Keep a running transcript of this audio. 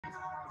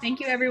Thank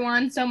you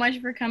everyone so much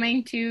for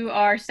coming to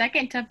our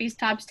second Tuffy's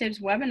Tops Tips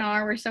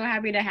webinar. We're so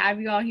happy to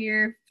have you all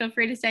here. Feel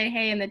free to say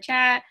hey in the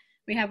chat.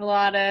 We have a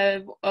lot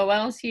of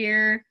OLs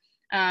here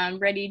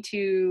ready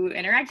to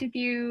interact with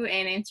you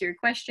and answer your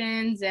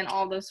questions and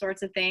all those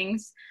sorts of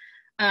things.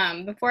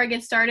 Before I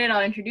get started,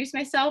 I'll introduce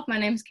myself. My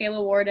name is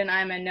Kayla Ward, and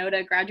I'm a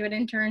NODA graduate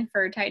intern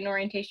for Titan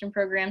Orientation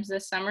programs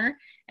this summer,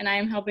 and I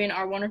am helping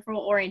our wonderful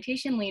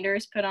orientation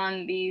leaders put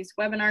on these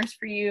webinars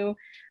for you.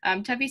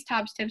 Tuffy's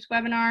Tops Tips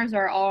webinars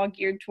are all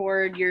geared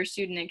toward your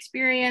student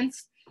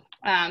experience.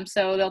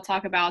 So they'll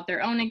talk about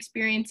their own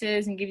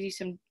experiences and give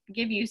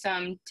you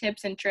some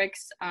tips and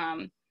tricks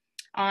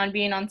on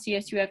being on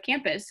CSUF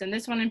campus. And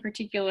this one in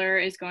particular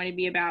is going to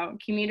be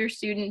about commuter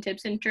student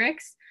tips and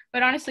tricks.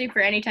 But honestly,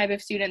 for any type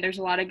of student, there's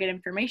a lot of good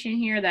information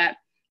here that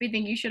we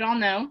think you should all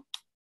know.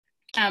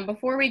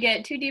 Before we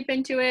get too deep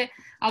into it,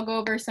 I'll go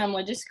over some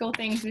logistical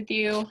things with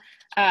you.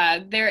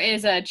 There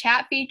is a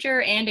chat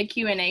feature and a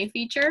Q&A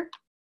feature.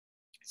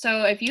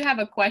 So if you have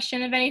a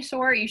question of any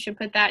sort, you should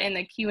put that in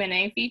the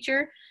Q&A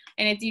feature,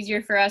 and it's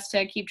easier for us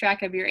to keep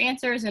track of your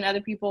answers, and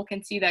other people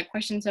can see that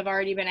questions have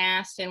already been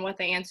asked and what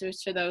the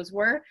answers to those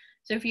were.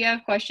 So if you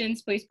have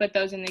questions, please put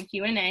those in the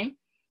Q&A.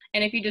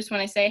 And if you just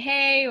want to say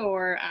hey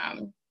or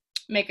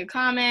make a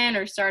comment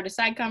or start a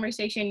side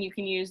conversation, you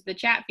can use the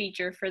chat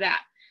feature for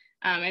that.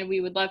 And we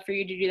would love for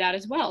you to do that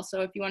as well.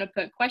 So if you want to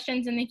put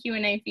questions in the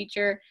Q&A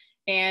feature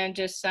and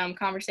just some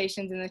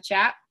conversations in the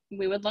chat,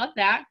 we would love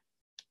that.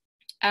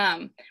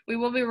 We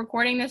will be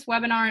recording this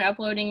webinar and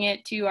uploading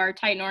it to our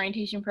Titan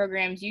Orientation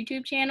Program's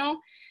YouTube channel.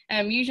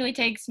 Usually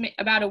takes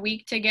about a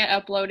week to get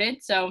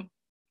uploaded, so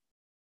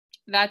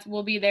that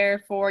will be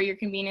there for your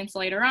convenience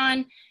later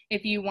on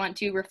if you want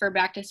to refer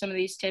back to some of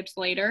these tips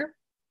later.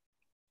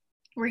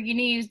 We're going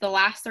to use the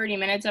last 30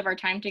 minutes of our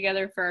time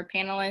together for our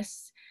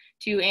panelists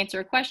to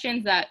answer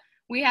questions that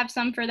we have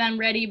some for them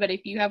ready, but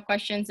if you have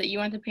questions that you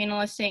want the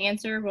panelists to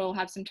answer, we'll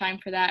have some time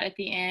for that at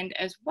the end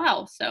as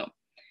well. So,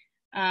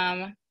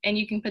 and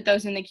you can put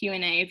those in the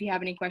Q&A if you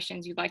have any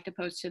questions you'd like to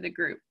pose to the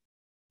group.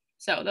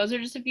 So those are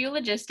just a few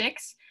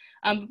logistics.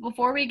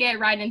 Before we get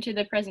right into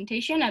the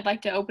presentation, I'd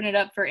like to open it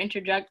up for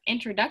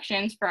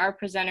introductions for our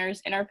presenters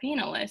and our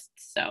panelists.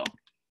 So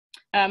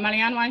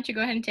Marianne, why don't you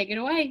go ahead and take it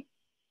away?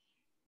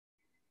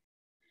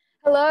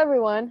 Hello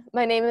everyone,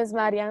 my name is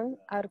Marianne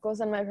Arcos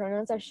and my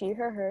pronouns are she,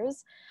 her,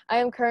 hers. I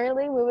am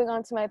currently moving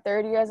on to my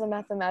third year as a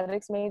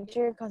mathematics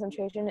major,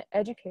 concentration in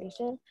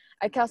education.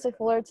 At Cal State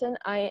Fullerton,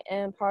 I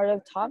am part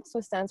of TOPS,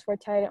 which stands for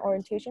Titan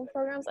Orientation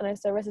Programs, and I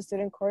serve as a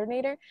student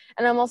coordinator,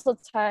 and I'm also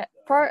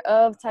part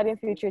of Titan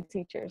Future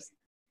Teachers.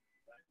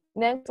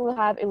 Next, we'll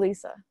have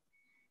Elisa.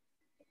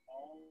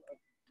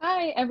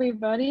 Hi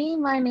everybody,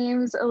 my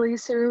name is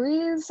Elisa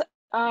Ruiz.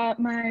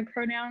 My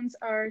pronouns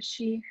are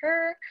she,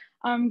 her.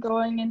 I'm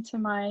going into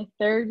my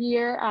third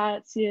year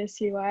at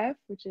CSUF,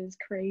 which is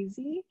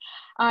crazy.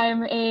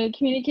 I'm a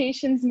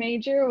communications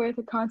major with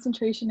a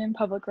concentration in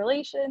public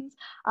relations.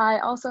 I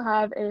also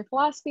have a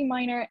philosophy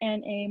minor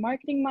and a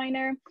marketing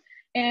minor.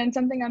 And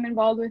something I'm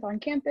involved with on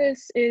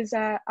campus is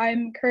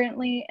I'm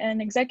currently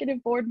an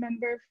executive board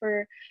member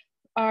for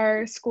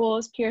our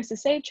school's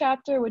PRSSA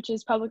chapter, which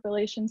is Public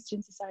Relations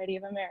Student Society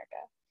of America.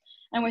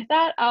 And with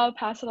that, I'll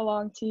pass it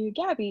along to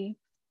Gabby.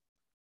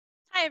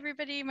 Hi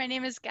everybody, my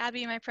name is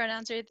Gabby. My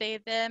pronouns are they,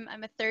 them.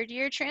 I'm a third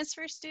year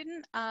transfer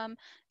student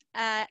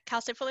at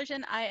Cal State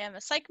Fullerton. I am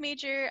a psych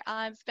major.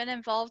 I've been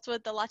involved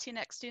with the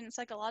Latinx Student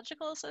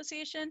Psychological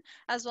Association,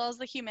 as well as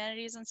the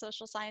Humanities and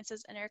Social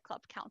Sciences Inter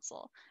Club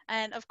Council.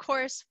 And of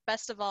course,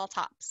 best of all,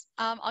 TOPS.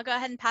 I'll go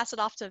ahead and pass it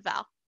off to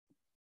Val.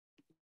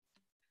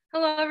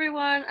 Hello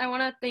everyone, I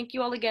want to thank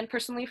you all again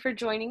personally for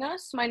joining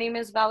us. My name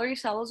is Valerie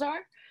Salazar.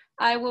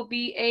 I will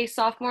be a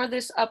sophomore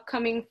this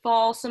upcoming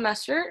fall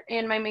semester,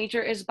 and my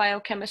major is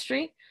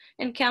biochemistry.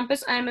 In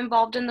campus, I am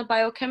involved in the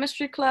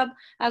biochemistry club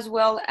as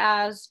well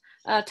as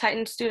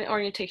Titan student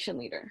orientation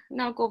leader.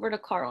 Now I'll go over to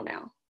Carl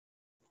now.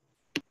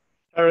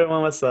 Hi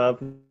everyone, what's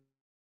up?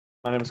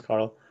 My name is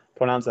Carl.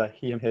 Pronouns are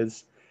he, him,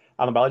 his.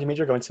 I'm a biology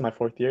major going to my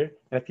fourth year.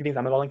 And a few things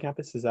I'm involved on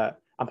campus is that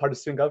I'm part of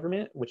student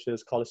government, which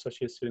is called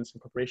Associate Students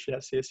Incorporation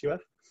at CSUF.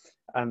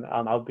 And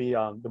I'll be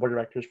the board of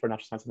directors for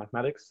natural science and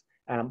mathematics.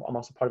 And I'm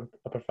also part of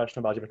a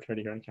professional biology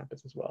fraternity here on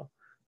campus as well.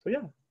 So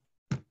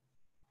yeah.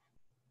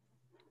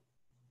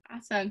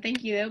 Awesome,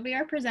 thank you. They'll be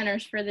our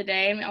presenters for the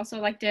day. And we also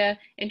like to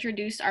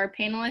introduce our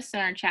panelists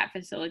and our chat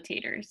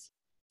facilitators.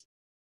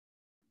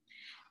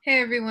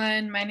 Hey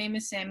everyone, my name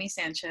is Sammy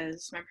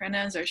Sanchez. My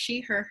pronouns are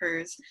she, her,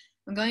 hers.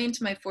 I'm going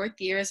into my fourth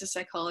year as a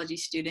psychology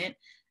student.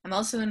 I'm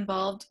also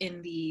involved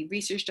in the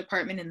research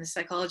department in the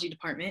psychology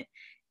department.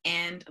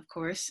 And of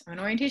course, I'm an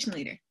orientation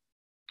leader.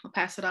 I'll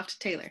pass it off to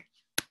Taylor.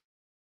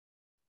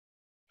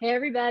 Hey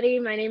everybody,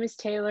 my name is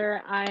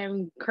Taylor.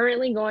 I'm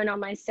currently going on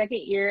my second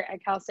year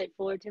at Cal State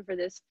Fullerton for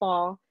this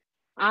fall.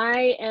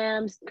 I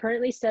am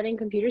currently studying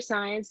computer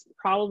science,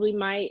 probably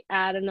might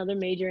add another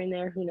major in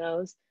there, who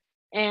knows.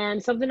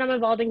 And something I'm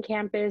involved in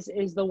campus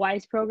is the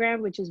WISE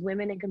program, which is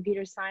Women in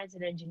Computer Science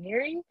and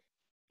Engineering.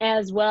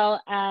 as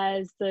well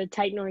as the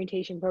Titan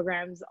orientation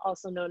programs,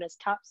 also known as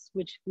TOPS,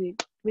 which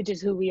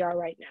is who we are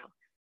right now.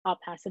 I'll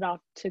pass it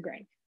off to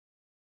Greg.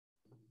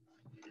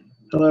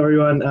 Hello,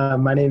 everyone.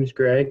 My name is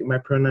Greg. My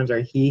pronouns are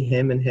he,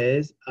 him, and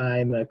his.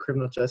 I'm a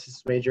criminal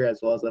justice major as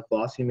well as a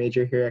philosophy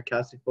major here at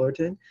Cal State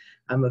Fullerton.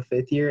 I'm a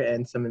fifth year,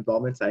 and some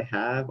involvements I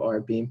have are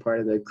being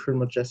part of the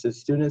Criminal Justice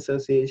Student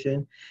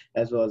Association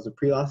as well as the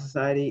Pre-Law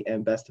Society.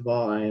 And best of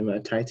all, I am a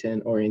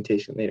Titan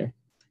orientation leader.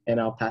 And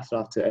I'll pass it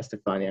off to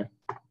Estefania.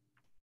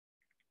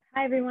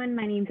 Hi, everyone.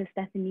 My name is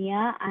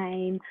Estefania.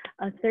 I'm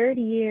a third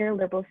year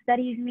liberal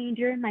studies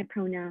major. My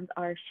pronouns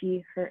are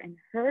she, her, and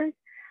hers.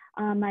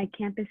 My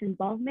campus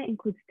involvement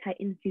includes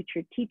Titan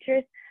Future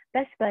Teachers,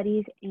 Best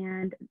Buddies,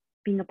 and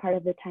being a part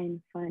of the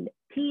Titan Fund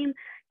team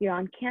here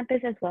on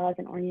campus, as well as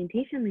an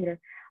orientation leader.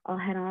 I'll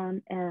head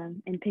on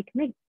and pick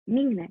Ming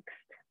next.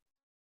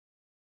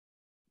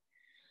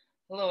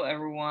 Hello,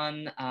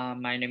 everyone.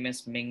 My name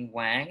is Ming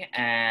Wang,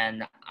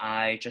 and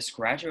I just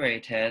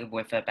graduated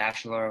with a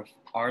Bachelor of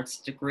Arts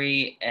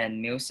degree in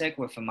music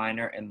with a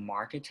minor in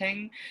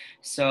marketing.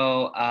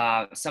 So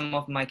some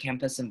of my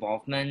campus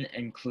involvement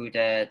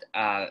included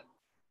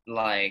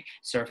like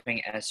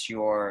serving as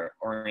your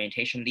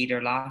orientation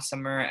leader last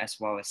summer, as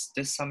well as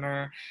this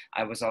summer.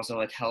 I was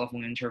also a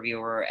telephone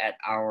interviewer at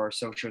our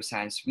Social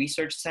Science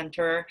Research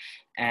Center,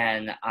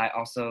 and I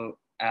also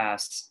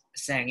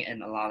sang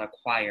in a lot of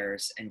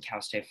choirs in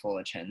Cal State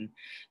Fullerton.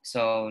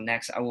 So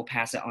next, I will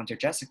pass it on to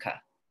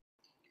Jessica.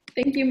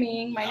 Thank you,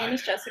 Ming. My name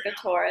is Jessica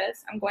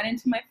Torres. I'm going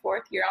into my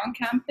 4th year on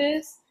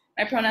campus.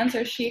 My pronouns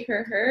are she,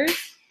 her, hers.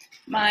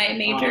 My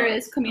major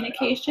is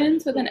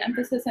communications with an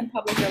emphasis in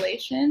public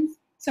relations.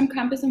 Some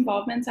campus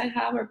involvements I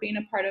have are being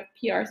a part of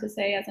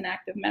PRSSA as an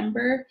active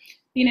member,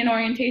 being an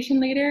orientation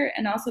leader,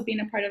 and also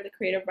being a part of the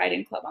creative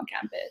writing club on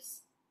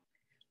campus.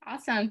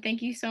 Awesome.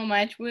 Thank you so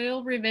much.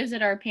 We'll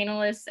revisit our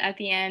panelists at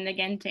the end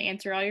again to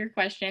answer all your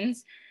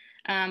questions.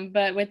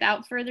 But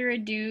without further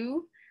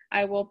ado,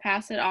 I will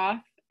pass it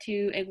off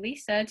to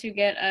Elisa to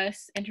get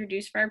us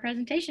introduced for our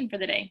presentation for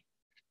the day.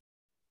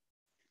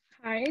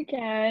 Hi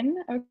again.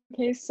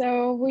 Okay,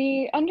 so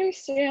we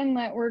understand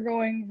that we're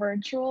going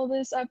virtual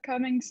this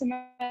upcoming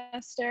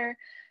semester,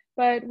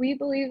 but we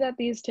believe that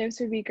these tips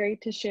would be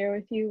great to share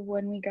with you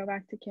when we go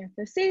back to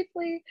campus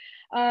safely.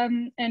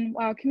 And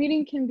while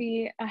commuting can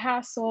be a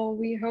hassle,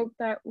 we hope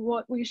that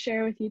what we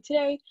share with you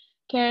today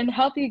can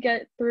help you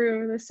get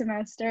through the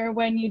semester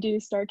when you do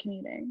start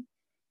commuting.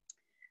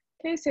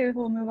 Okay, so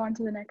we'll move on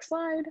to the next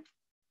slide.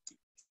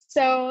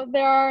 So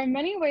there are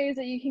many ways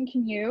that you can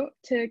commute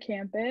to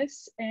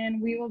campus, and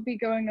we will be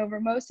going over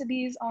most of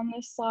these on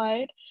this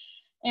slide.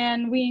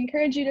 And we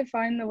encourage you to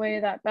find the way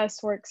that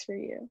best works for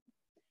you.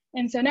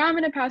 And so now I'm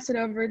going to pass it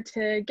over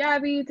to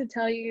Gabby to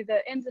tell you the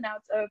ins and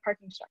outs of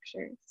parking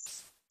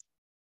structures.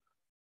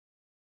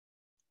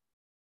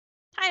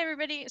 Hi,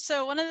 everybody.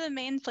 So one of the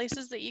main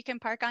places that you can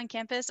park on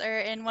campus are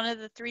in one of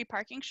the 3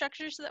 parking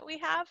structures that we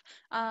have.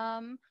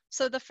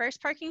 So the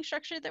first parking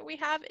structure that we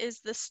have is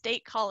the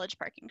State College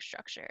parking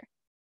structure.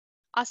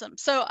 Awesome.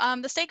 So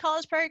the State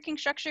College parking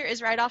structure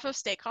is right off of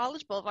State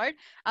College Boulevard.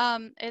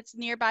 It's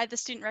nearby the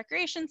Student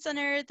Recreation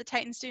Center, the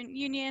Titan Student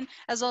Union,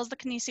 as well as the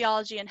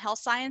Kinesiology and Health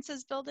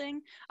Sciences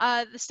building.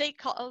 The State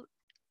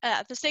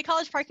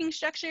College parking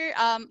structure,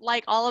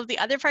 like all of the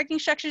other parking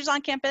structures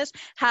on campus,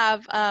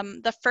 have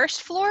the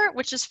first floor,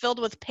 which is filled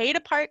with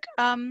pay-to-park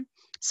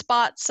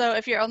spots. So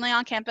if you're only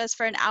on campus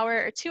for an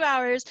hour or 2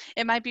 hours,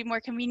 it might be more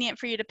convenient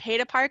for you to pay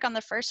to park on the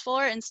first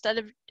floor instead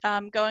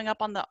of going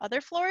up on the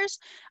other floors.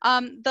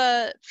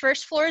 The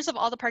first floors of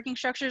all the parking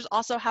structures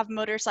also have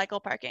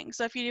motorcycle parking.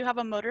 So if you do have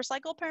a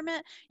motorcycle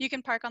permit, you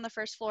can park on the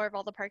first floor of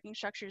all the parking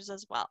structures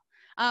as well.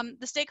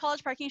 The State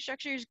College parking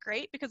structure is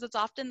great because it's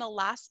often the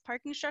last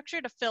parking structure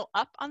to fill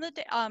up on the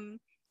day,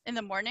 in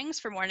the mornings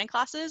for morning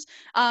classes.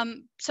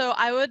 So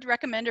I would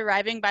recommend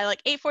arriving by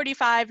like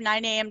 8:45,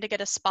 9 a.m. to get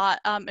a spot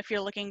if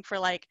you're looking for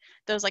like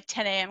those like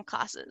 10 a.m.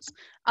 classes.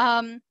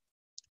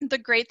 The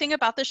great thing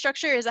about this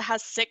structure is it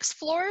has 6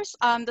 floors.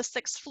 The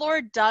 6th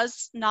floor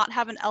does not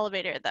have an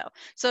elevator though.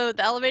 So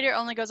the elevator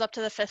only goes up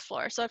to the 5th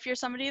floor. So if you're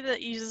somebody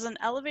that uses an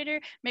elevator,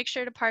 make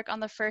sure to park on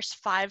the first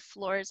 5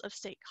 floors of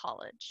State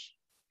College.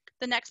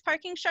 The next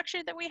parking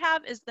structure that we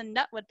have is the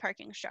Nutwood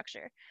parking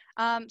structure.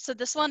 So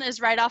this one is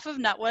right off of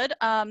Nutwood.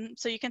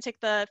 So you can take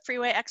the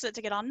freeway exit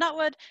to get on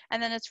Nutwood,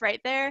 and then it's right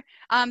there.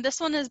 This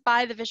one is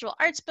by the Visual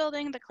Arts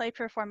Building, the Clay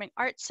Performing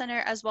Arts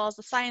Center, as well as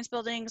the Science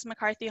Buildings,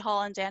 McCarthy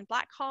Hall, and Dan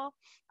Black Hall.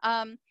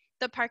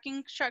 The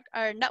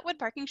Nutwood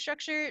parking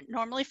structure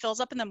normally fills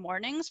up in the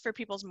mornings for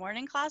people's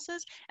morning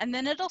classes, and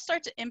then it'll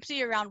start to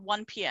empty around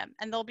 1 p.m.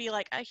 And there'll be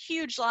like a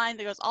huge line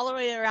that goes all the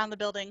way around the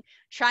building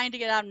trying to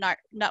get out of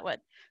Nutwood.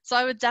 So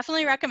I would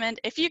definitely recommend,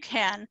 if you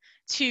can,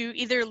 to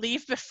either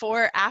leave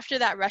before or after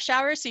that rush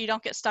hour so you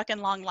don't get stuck in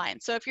long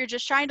lines. So if you're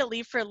just trying to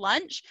leave for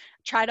lunch,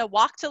 try to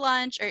walk to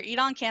lunch or eat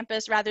on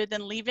campus rather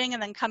than leaving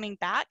and then coming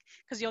back,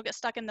 because you'll get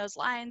stuck in those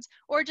lines,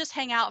 or just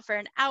hang out for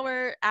an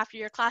hour after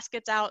your class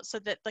gets out so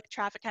that the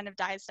traffic kind of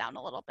dies down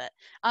a little bit.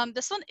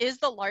 This one is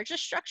the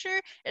largest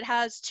structure. It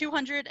has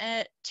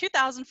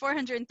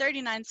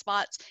 2,439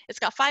 spots. It's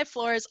got 5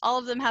 floors. All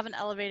of them have an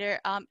elevator.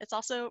 It's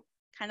also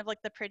kind of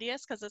like the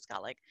prettiest because it's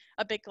got like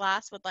a big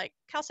glass with like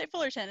Cal State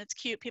Fullerton. It's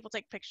cute. People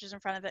take pictures in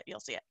front of it. You'll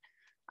see it.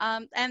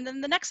 And then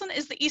the next one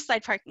is the East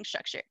Side parking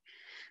structure.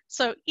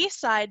 So East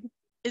Side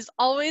is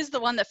always the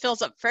one that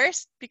fills up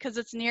first because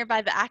it's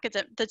nearby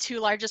the 2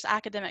 largest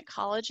academic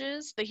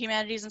colleges, the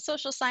Humanities and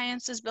Social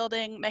Sciences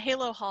building,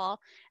 Mahalo Hall,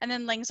 and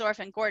then Langsdorff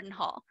and Gordon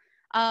Hall.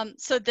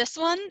 So this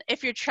one,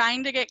 if you're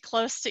trying to get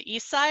close to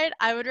East Side,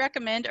 I would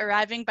recommend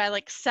arriving by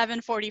like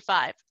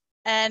 7:45.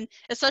 And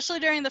especially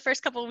during the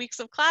first couple of weeks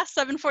of class,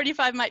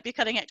 7:45 might be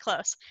cutting it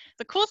close.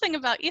 The cool thing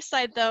about East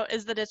Side, though,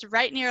 is that it's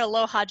right near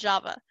Aloha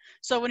Java.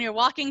 So when you're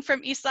walking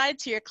from East Side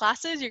to your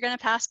classes, you're going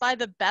to pass by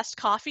the best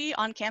coffee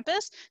on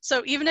campus.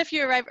 So even if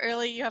you arrive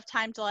early, you have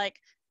time to like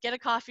get a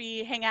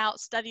coffee, hang out,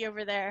 study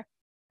over there.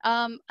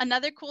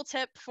 Another cool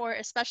tip for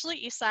especially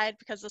East Side,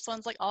 because this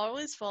one's like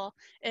always full,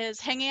 is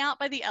hanging out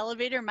by the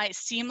elevator might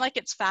seem like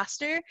it's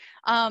faster.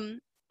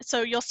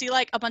 So you'll see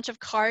like a bunch of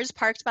cars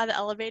parked by the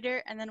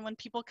elevator, and then when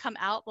people come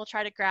out, they'll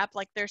try to grab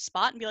like their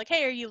spot and be like,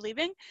 hey, are you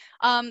leaving?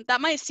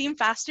 That might seem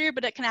faster,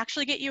 but it can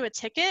actually get you a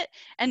ticket.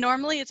 And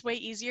normally it's way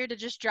easier to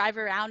just drive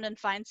around and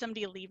find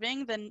somebody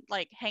leaving than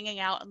like hanging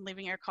out and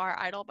leaving your car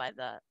idle by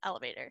the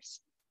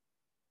elevators.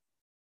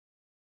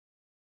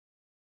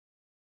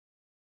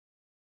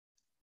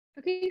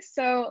 Okay,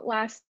 so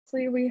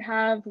lastly, we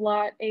have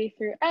lot A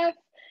through F.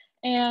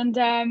 And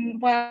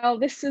while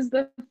this is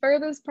the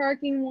furthest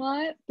parking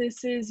lot,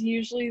 this is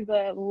usually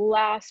the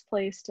last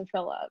place to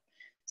fill up.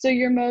 So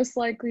you're most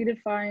likely to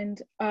find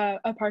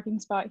a parking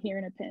spot here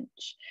in a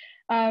pinch.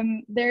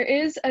 There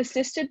is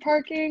assisted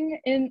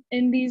parking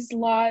in these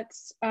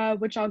lots,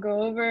 which I'll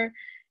go over.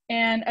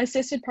 And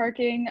assisted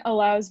parking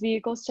allows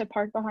vehicles to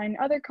park behind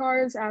other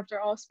cars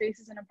after all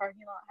spaces in a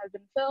parking lot have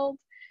been filled.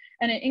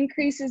 And it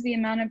increases the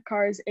amount of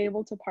cars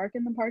able to park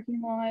in the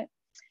parking lot.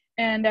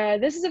 And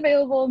this is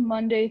available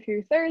Monday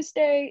through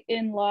Thursday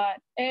in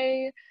Lot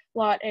A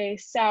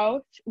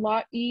South,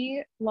 Lot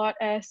E, Lot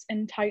S,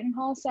 and Titan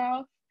Hall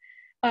South.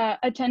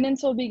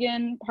 Attendants will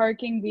begin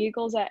parking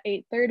vehicles at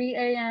 8:30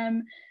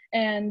 a.m.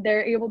 and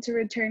they're able to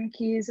return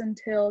keys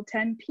until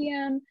 10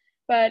 p.m.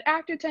 But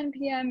after 10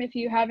 p.m., if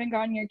you haven't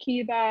gotten your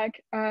key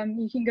back,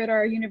 you can go to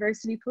our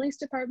University Police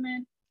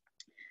Department,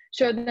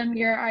 show them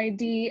your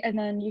ID, and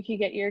then you can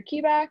get your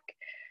key back.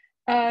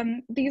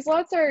 These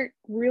lots are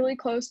really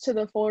close to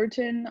the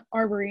Fullerton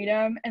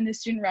Arboretum and the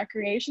Student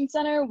Recreation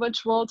Center,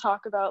 which we'll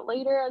talk about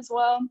later as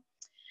well.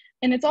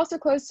 And it's also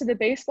close to the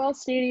baseball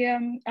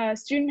stadium,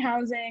 student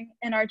housing,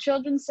 and our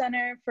children's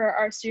center for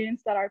our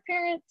students that are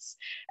parents.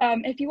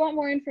 If you want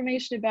more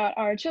information about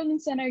our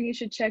children's center, you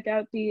should check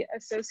out the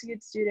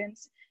Associate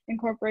Students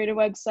Incorporated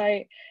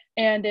website.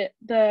 And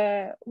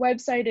the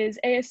website is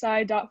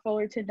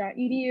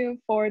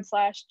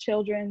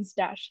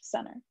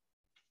asi.fullerton.edu/children's-center.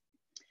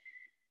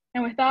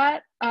 And with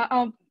that,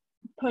 I'll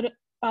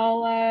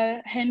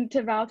hand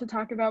to Val to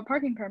talk about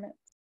parking permits.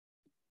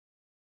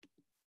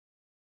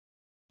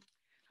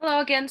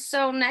 Hello again.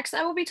 So next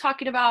I will be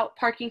talking about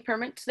parking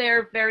permits.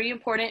 They're very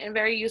important and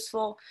very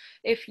useful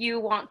if you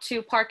want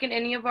to park in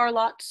any of our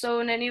lots. So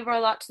in any of our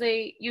lots,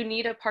 you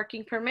need a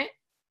parking permit.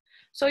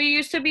 So you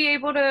used to be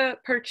able to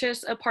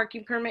purchase a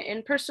parking permit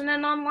in person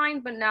and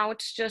online, but now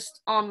it's just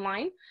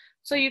online.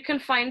 So you can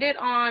find it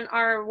on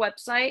our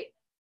website,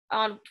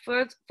 on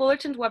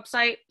Fullerton's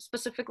website,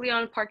 specifically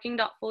on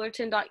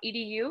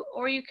parking.fullerton.edu,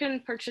 or you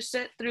can purchase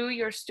it through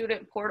your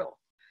student portal.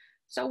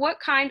 So what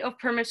kind of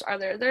permits are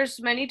there?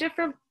 There's many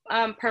different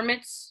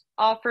permits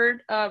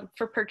offered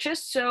for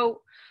purchase.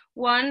 So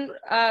one,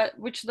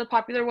 which the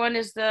popular one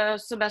is the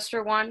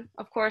semester one.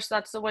 Of course,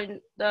 that's the one,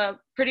 the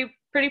pretty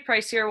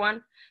pricier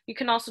one. You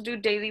can also do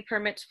daily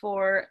permits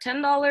for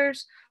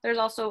 $10. There's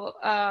also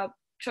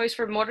choice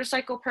for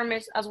motorcycle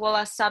permits as well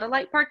as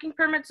satellite parking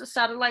permits. A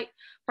satellite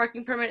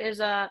parking permit is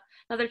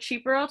another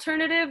cheaper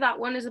alternative. That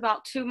one is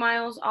about 2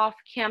 miles off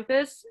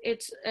campus.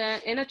 It's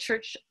in a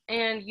church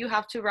and you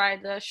have to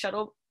ride the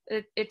shuttle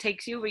it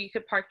takes you, where you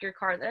could park your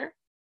car there.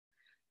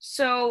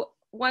 So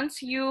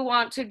once you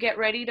want to get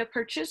ready to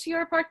purchase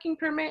your parking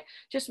permit,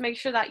 just make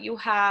sure that you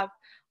have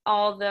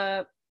all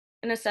the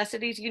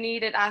necessities you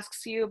need. It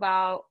asks you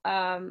about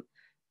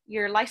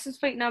your license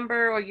plate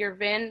number or your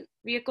VIN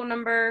vehicle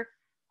number,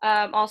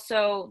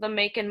 also the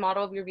make and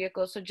model of your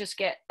vehicle. So just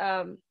get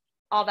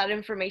all that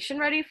information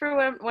ready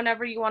for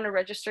whenever you want to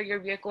register your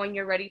vehicle and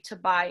you're ready to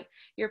buy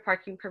your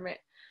parking permit.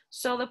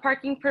 So the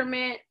parking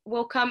permit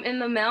will come in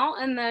the mail,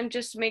 and then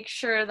just make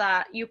sure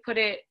that you put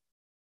it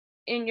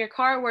in your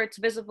car where it's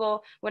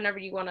visible whenever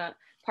you want to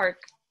park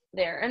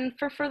there. And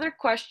for further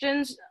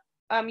questions,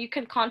 you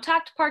can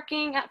contact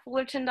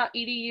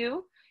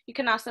parking@fullerton.edu. You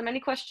can ask them any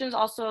questions.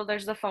 Also,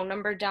 there's the phone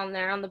number down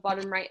there on the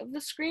bottom right of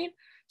the screen,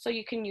 so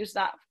you can use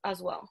that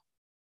as well.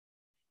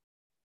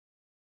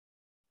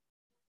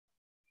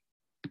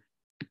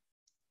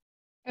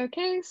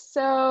 Okay,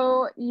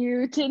 so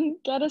you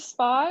didn't get a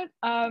spot.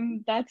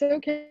 That's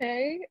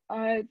okay.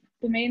 The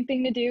main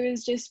thing to do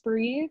is just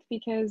breathe,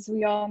 because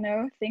we all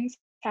know things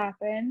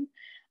happen.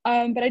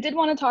 But I did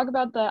want to talk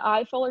about the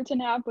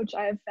iFullerton app, which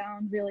I have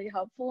found really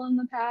helpful in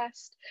the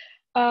past.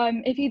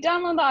 If you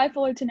download the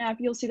iFullerton app,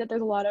 you'll see that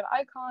there's a lot of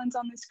icons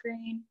on the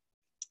screen.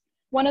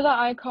 One of the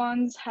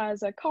icons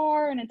has a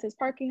car and it says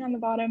parking on the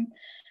bottom.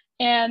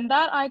 And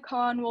that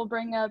icon will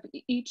bring up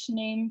each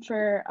name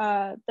for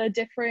the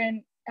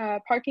different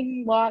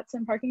parking lots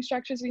and parking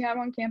structures we have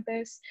on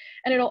campus.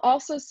 And it'll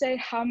also say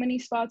how many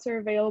spots are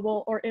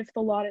available or if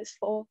the lot is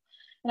full.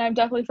 And I've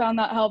definitely found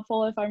that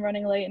helpful if I'm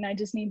running late and I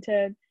just need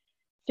to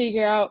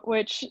figure out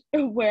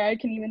where I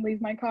can even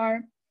leave my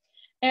car.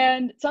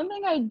 And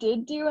something I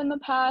did do in the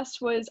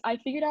past was I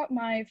figured out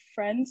my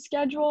friend's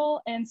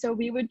schedule, and so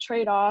we would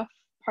trade off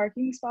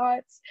parking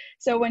spots.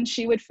 So when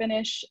she would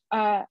finish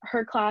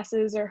her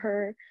classes or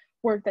her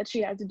work that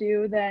she had to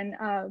do, then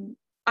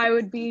I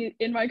would be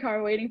in my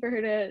car waiting for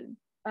her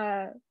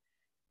to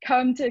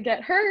come to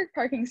get her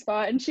parking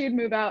spot, and she would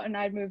move out and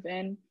I'd move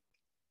in.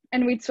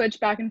 And we'd switch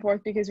back and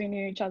forth because we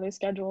knew each other's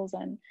schedules,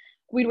 and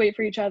we'd wait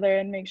for each other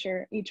and make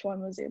sure each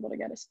one was able to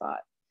get a spot.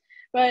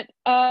 But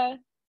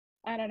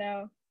I don't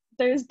know.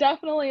 There's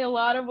definitely a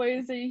lot of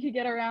ways that you could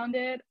get around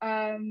it.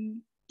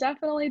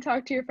 Definitely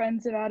talk to your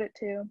friends about it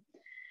too.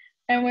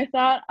 And with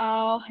that,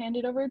 I'll hand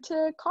it over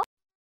to Carl.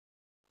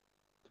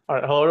 All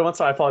right, hello everyone.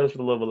 So I apologize for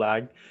the little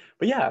lag.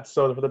 But yeah,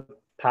 so for the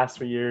past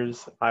 3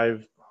 years,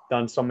 I've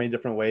done so many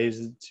different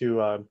ways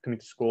to commute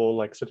to school,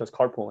 like such as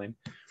carpooling.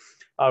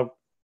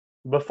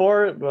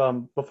 Before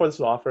this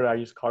was offered, I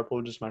used Carpool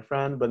with just my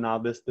friend, but now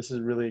this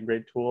is really a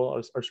great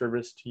tool or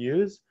service to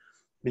use,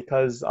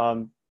 because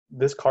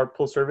this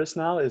carpool service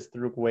now is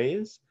through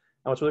Waze.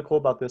 And what's really cool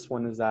about this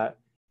one is that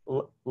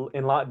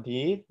in Lot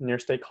D near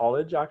State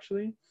College,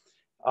 actually,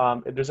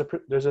 there's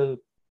a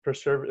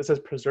it says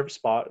preserved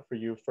spot for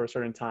you for a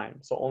certain time.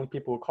 So only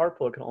people with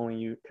carpool could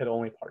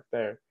only park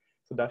there.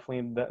 So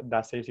definitely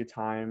that saves you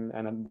time,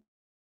 and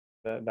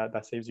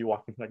that saves you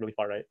walking like really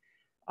far, right?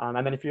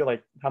 And then if you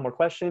have more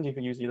questions, you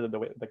can use either the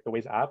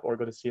Waze app or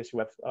go to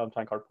CSUF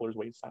Time Carpoolers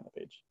Waze sign up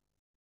page.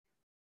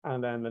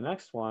 And then the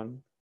next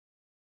one,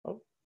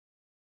 oh,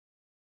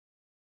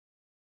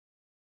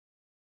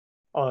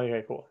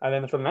 okay, cool. And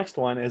then for the next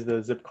one is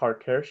the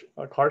ZipCar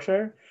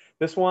CarShare.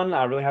 This one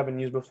I really haven't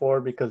used before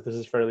because this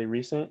is fairly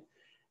recent.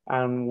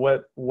 And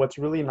what's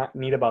really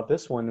neat about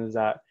this one is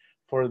that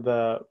for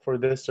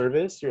this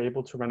service, you're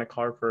able to rent a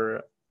car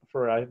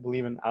for I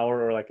believe an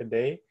hour or like a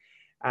day,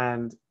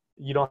 and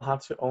you don't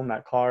have to own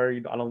that car. I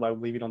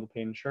believe you don't have to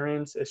pay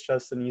insurance. It's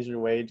just an easier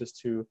way just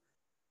to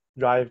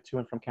drive to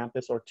and from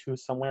campus or to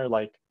somewhere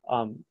like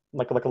a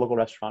local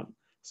restaurant.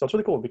 So it's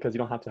really cool because you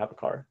don't have to have a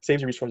car. It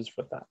saves you resources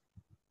for that.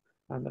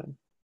 And then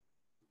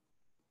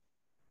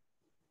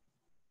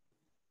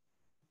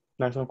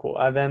next one, cool.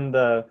 And then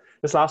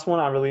this last one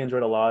I really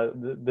enjoyed a lot.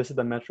 This is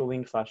the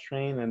Metrolink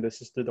 /train, and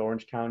this is through the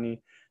Orange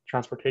County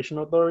Transportation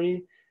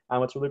Authority. And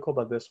what's really cool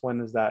about this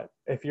one is that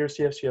if you're a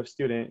CSUF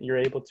student, you're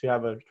able to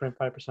have a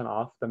 25%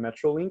 off the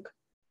Metrolink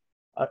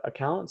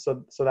account.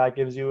 So that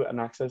gives you an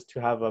access to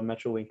have a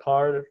Metrolink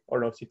card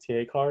or an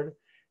OCTA card,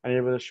 and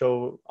you're able to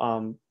show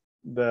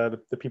the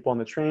people on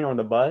the train or on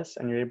the bus,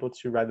 and you're able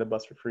to ride the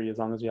bus for free as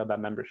long as you have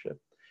that membership.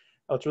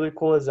 What's really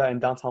cool is that in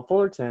downtown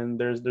Fullerton,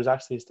 there's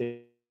actually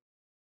a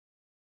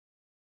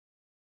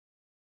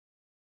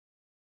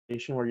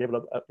station where you're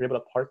able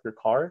to park your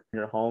car from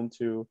your home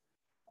to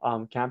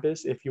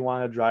campus. If you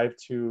want to drive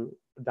to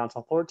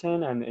downtown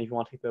Fullerton and if you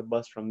want to take the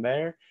bus from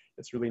there,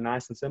 it's really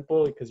nice and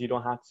simple because you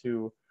don't have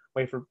to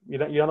wait for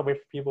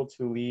people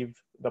to leave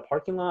the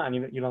parking lot, and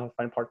you don't have to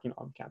find parking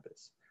on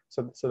campus.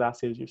 So that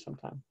saves you some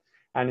time.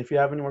 And if you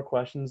have any more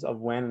questions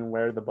of when and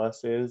where the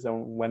bus is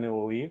and when it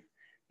will leave,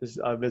 just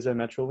visit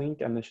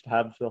Metrolink, and they should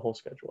have the whole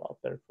schedule out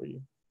there for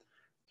you.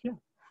 Yeah.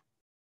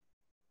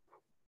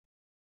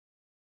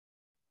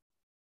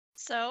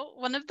 So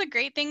one of the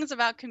great things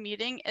about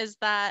commuting is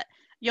that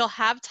you'll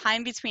have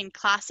time between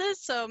classes.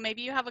 So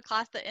maybe you have a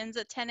class that ends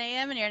at 10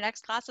 a.m. and your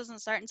next class doesn't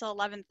start until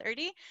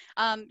 11:30.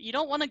 You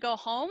don't want to go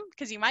home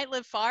because you might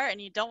live far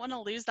and you don't want to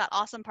lose that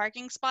awesome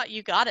parking spot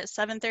you got at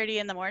 7:30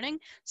 in the morning.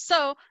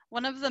 So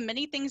one of the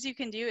many things you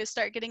can do is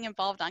start getting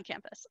involved on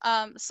campus.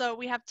 So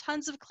we have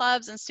tons of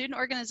clubs and student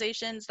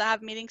organizations that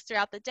have meetings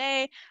throughout the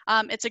day.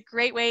 It's a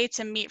great way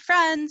to meet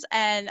friends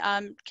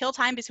and kill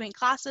time between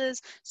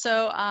classes.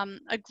 So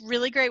a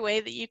really great way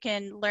that you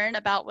can learn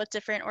about what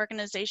different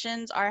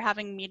organizations are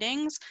having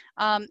meetings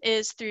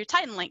is through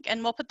TitanLink,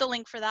 and we'll put the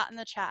link for that in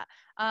the chat.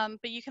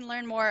 But you can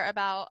learn more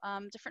about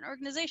different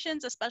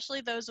organizations, especially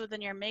those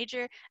within your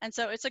major. And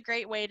so it's a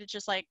great way to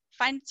just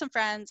find some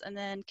friends and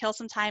then kill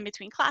some time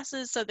between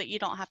classes so that you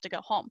don't have to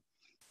go home.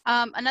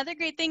 Another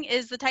great thing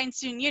is the Titan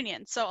Student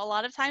Union. So a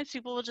lot of times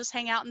people will just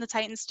hang out in the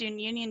Titan Student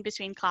Union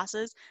between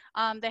classes.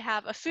 They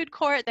have a food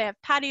court, they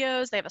have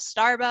patios, they have a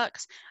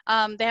Starbucks,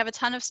 they have a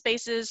ton of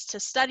spaces to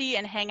study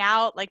and hang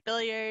out, like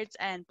billiards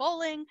and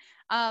bowling.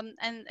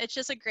 And it's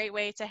just a great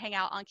way to hang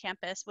out on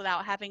campus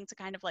without having to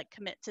kind of like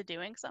commit to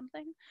doing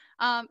something.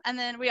 And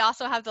then we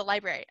also have the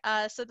library.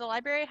 So the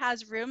library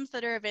has rooms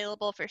that are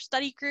available for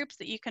study groups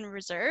that you can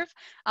reserve,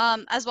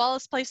 as well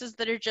as places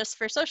that are just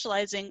for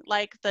socializing,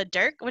 like the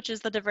DIRC, which is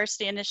the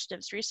Diversity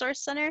Initiatives Resource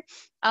Center.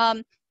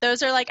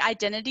 Those are like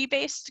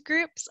identity-based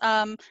groups. We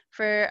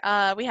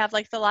have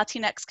like the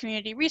Latinx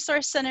Community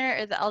Resource Center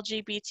or the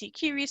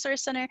LGBTQ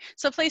Resource Center.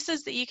 So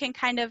places that you can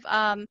kind of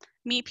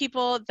meet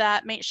people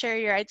that may share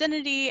your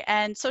identity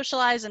and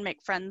socialize and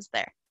make friends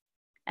there.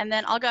 And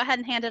then I'll go ahead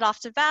and hand it off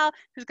to Val,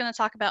 who's going to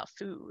talk about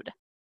food.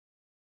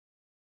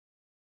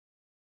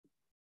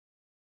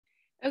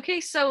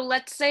 Okay, so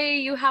let's say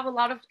you have a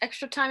lot of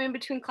extra time in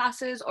between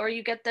classes, or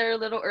you get there a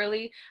little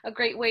early. A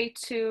great way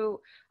to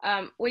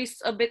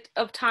waste a bit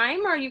of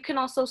time, or you can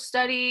also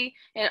study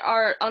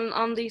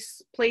on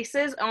these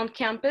places on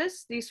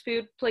campus, these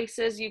food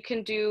places. You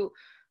can do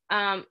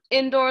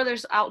indoor,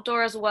 there's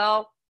outdoor as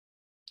well.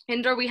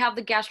 Indoor, we have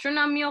the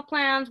Gastronom meal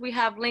plans, we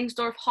have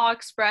Langsdorff Hall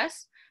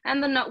Express,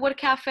 and the Nutwood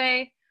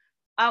Cafe.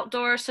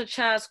 Outdoor, such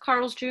as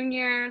Carl's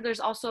Jr., there's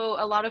also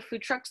a lot of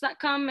food trucks that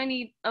come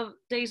many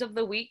days of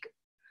the week.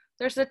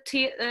 There's the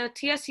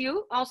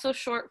TSU, also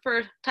short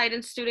for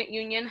Titan Student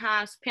Union,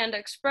 has Panda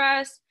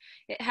Express,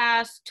 it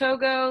has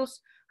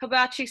Togo's,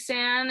 Hibachi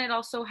San, it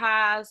also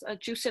has a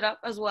Juice It Up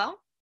as well.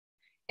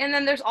 And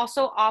then there's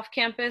also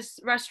off-campus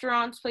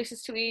restaurants,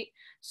 places to eat.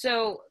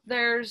 So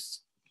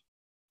there's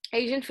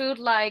Asian food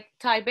like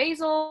Thai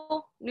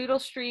Basil, Noodle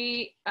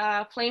Street,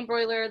 Plain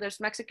Broiler. There's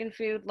Mexican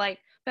food like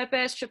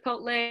Pepe's,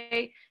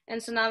 Chipotle,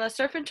 Ensenada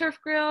Surf and Turf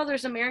Grill.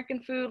 There's American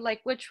food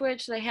like Witch,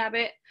 They Have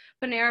It,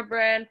 Panera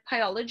Bread,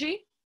 Pyology.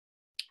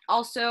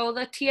 Also,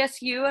 the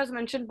TSU, as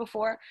mentioned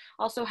before,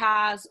 also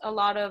has a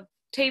lot of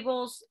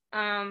tables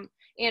and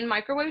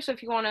microwaves. So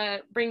if you want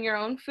to bring your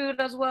own food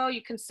as well,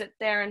 you can sit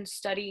there and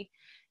study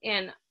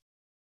in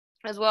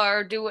as well,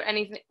 or do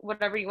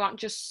whatever you want,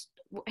 just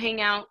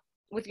hang out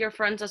with your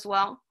friends as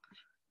well.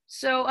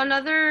 So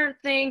another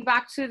thing,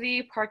 back to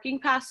the parking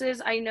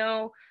passes, I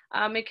know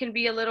it can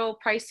be a little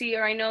pricey,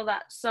 or I know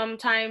that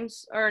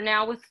sometimes, or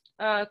now with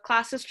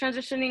classes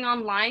transitioning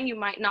online, you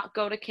might not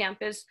go to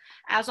campus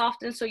as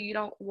often, so you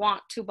don't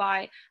want to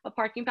buy a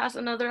parking pass.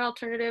 Another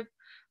alternative,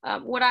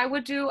 what I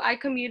would do, I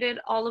commuted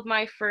all of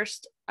my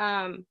first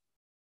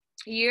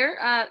year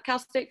at Cal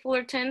State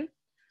Fullerton.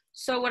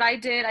 So what I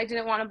did, I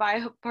didn't want to buy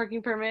a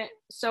parking permit,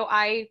 so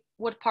I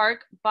would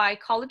park by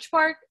College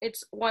Park.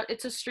 It's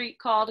a street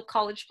called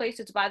College Place.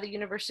 It's by the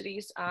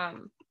university's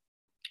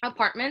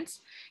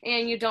apartments,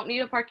 and you don't need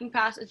a parking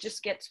pass. It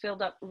just gets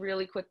filled up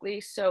really quickly.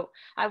 So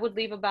I would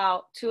leave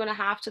about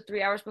 2.5 to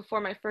 3 hours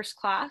before my first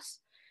class,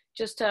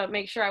 just to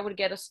make sure I would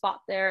get a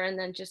spot there, and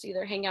then just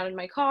either hang out in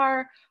my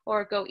car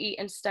or go eat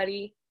and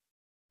study.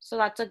 So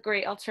that's a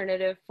great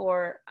alternative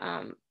for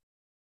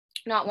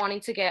not wanting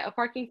to get a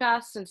parking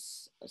pass,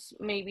 since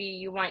maybe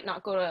you might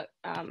not go to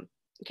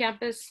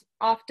campus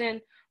often,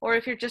 or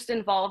if you're just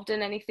involved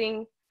in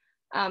anything,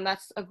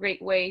 that's a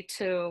great way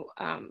to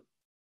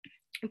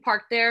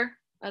park there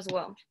as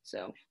well.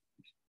 So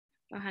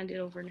I'll hand it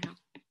over now.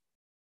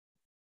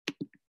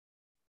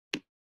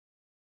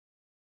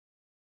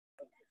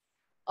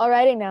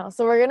 Alrighty now,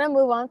 so we're gonna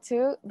move on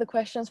to the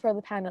questions for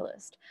the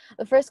panelists.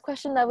 The first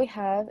question that we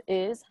have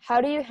is, how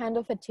do you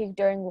handle fatigue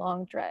during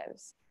long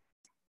drives?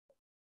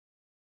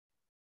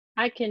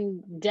 I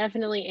can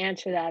definitely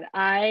answer that.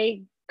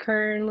 I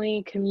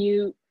currently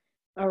commute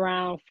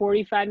around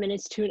 45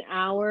 minutes to an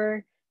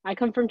hour. I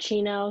come from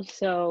Chino,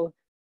 so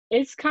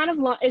it's kind of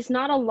long. It's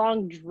not a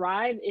long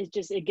drive.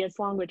 It gets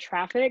long with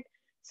traffic.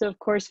 So of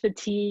course,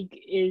 fatigue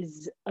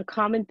is a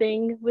common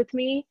thing with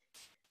me.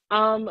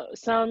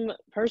 Some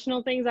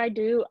personal things I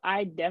do,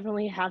 I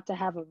definitely have to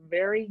have a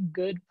very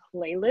good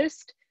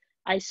playlist.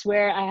 I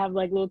swear I have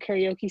like little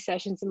karaoke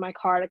sessions in my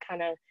car to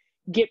kind of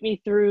get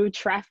me through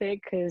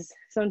traffic, because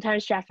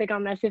sometimes traffic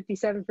on that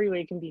 57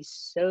 freeway can be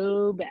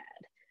so bad.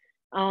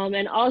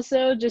 And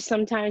also just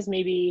sometimes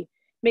maybe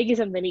making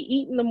something to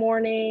eat in the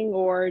morning,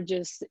 or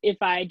just if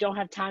I don't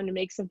have time to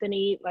make something to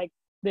eat, like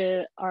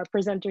our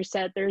presenter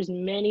said, there's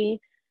many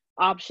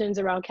options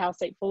around Cal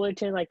State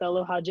Fullerton, like the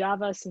Aloha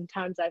Java.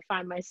 Sometimes I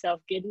find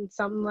myself getting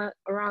something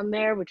around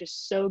there, which is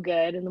so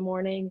good in the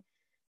morning.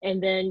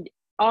 And then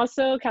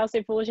also Cal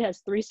State Fullerton has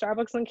 3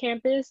 Starbucks on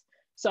campus.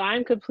 So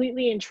I'm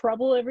completely in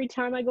trouble every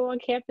time I go on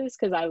campus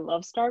because I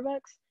love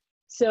Starbucks.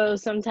 So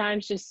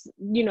sometimes just,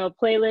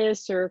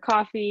 playlists or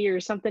coffee or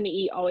something to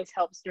eat always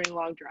helps during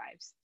long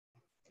drives.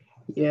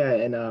 Yeah,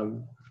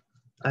 and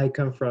I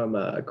come from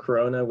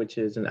Corona, which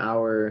is an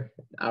hour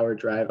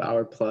drive,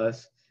 hour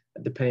plus,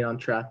 depending on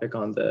traffic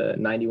on the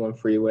 91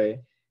 freeway.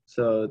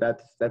 So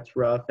that's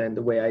rough. And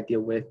the way I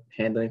deal with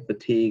handling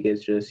fatigue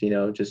is just,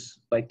 just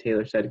like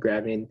Taylor said,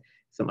 grabbing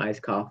some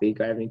iced coffee,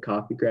 grabbing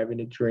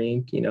a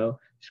drink, you know,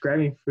 just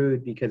grabbing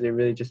food, because it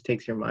really just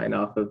takes your mind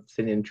off of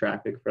sitting in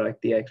traffic for like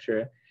the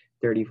extra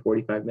 30,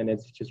 45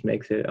 minutes. It just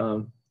makes it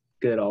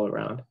good all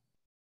around.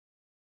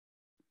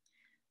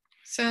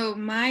 So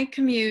my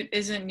commute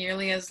isn't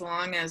nearly as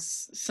long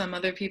as some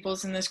other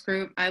people's in this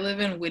group. I live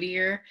in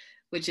Whittier,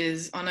 which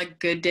is on a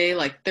good day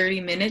like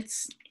 30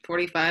 minutes,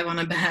 45 on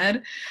a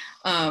bad.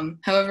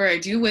 However, I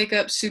do wake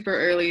up super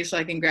early so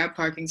I can grab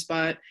parking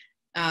spot.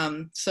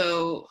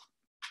 So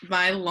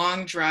my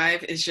long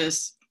drive is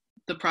just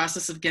the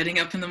process of getting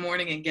up in the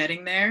morning and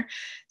getting there.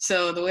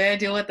 So the way I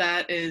deal with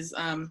that is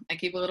I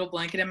keep a little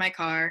blanket in my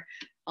car.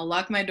 I'll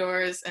lock my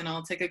doors and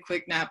I'll take a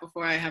quick nap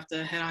before I have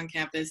to head on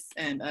campus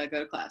and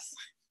go to class.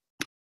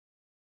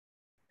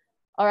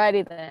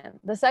 Alrighty then.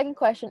 The second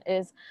question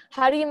is,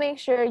 how do you make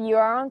sure you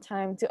are on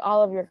time to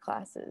all of your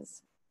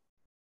classes?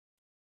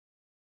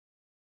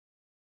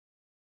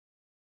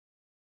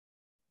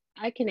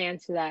 I can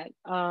answer that.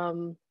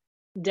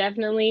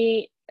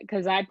 Definitely,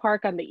 because I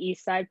park on the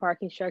east side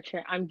parking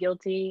structure. I'm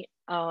guilty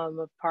of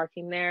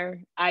parking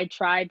there. I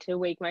try to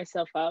wake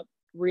myself up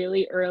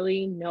really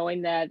early,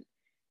 knowing that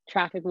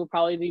traffic will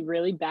probably be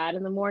really bad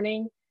in the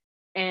morning.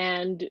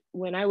 And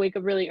when I wake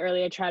up really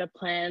early, I try to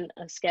plan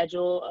a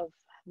schedule of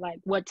like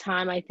what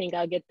time I think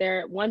I'll get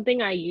there. One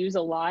thing I use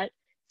a lot,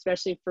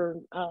 especially for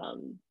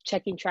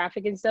checking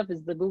traffic and stuff,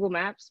 is the Google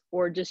Maps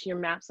or just your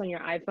maps on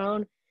your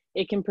iPhone.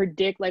 It can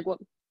predict like what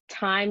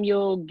time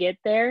you'll get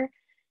there,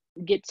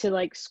 get to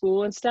like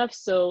school and stuff.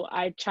 So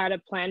I try to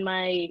plan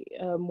my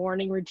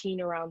morning routine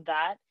around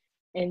that.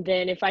 And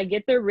then if I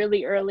get there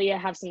really early, I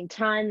have some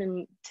time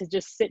and to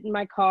just sit in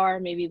my car,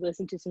 maybe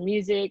listen to some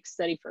music,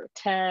 study for a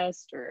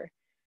test, or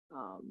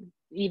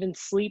even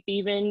sleep.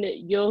 Even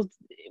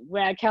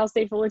at Cal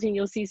State Fullerton,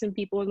 you'll see some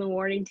people in the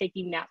morning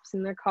taking naps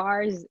in their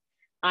cars.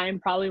 I'm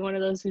probably one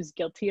of those who's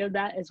guilty of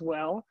that as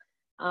well.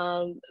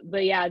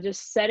 But yeah,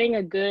 just setting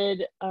a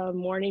good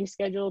morning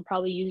schedule,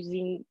 probably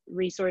using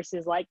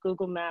resources like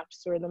Google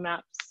Maps or the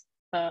Maps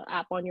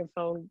app on your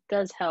phone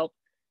does help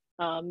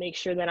make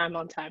sure that I'm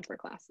on time for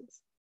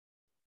classes.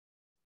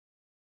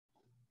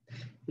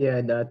 Yeah,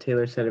 and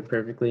Taylor said it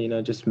perfectly, you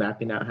know, just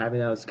mapping out,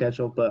 having out a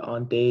schedule, but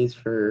on days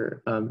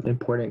for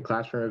important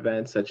classroom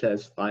events such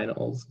as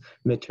finals,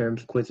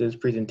 midterms, quizzes,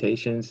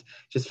 presentations,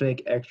 just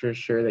make extra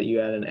sure that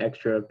you add an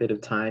extra bit of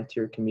time to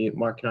your commute,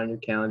 mark it on your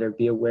calendar,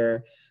 be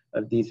aware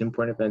of these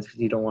important events because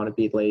you don't want to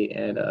be late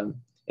and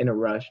in a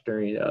rush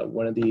during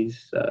one of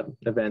these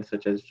events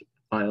such as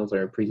finals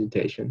or a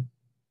presentation.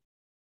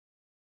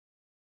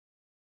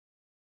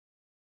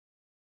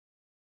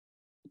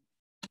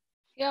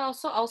 Yeah,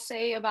 also I'll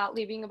say about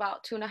leaving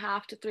about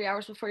 2.5 to 3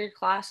 hours before your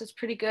class is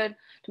pretty good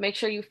to make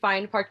sure you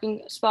find a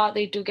parking spot.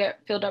 They do get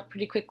filled up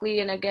pretty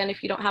quickly. And again,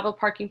 if you don't have a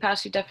parking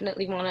pass, you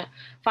definitely want to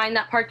find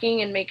that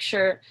parking and make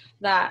sure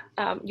that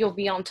you'll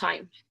be on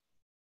time.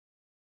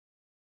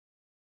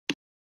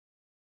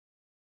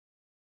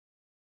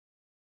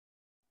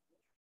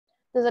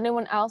 Does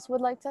anyone else would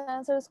like to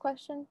answer this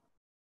question?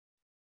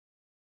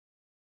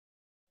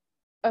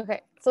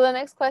 Okay, so the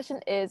next question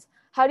is,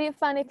 how do you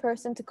find a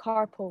person to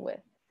carpool with?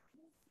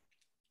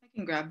 I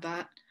can grab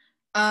that.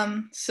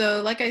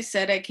 So like I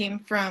said, I came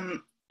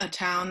from a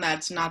town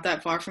that's not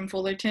that far from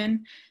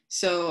Fullerton.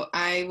 So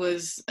I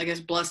was, I guess,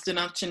 blessed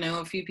enough to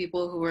know a few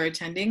people who were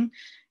attending,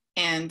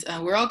 and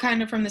we're all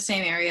kind of from the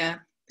same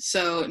area.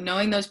 So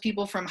knowing those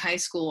people from high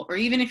school, or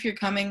even if you're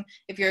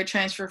a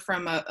transfer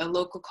from a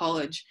local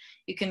college,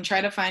 you can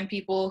try to find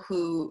people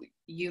who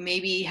you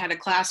maybe had a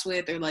class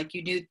with or like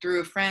you knew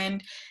through a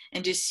friend,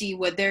 and just see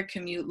what their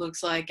commute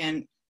looks like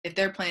and if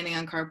they're planning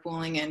on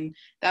carpooling. And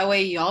that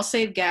way y'all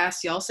save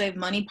gas, y'all save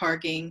money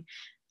parking.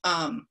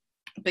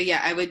 But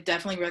yeah, I would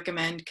definitely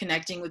recommend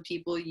connecting with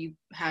people you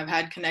have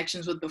had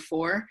connections with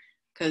before,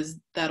 because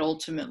that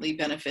ultimately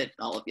benefit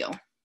all of y'all.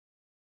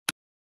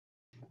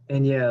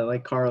 And yeah,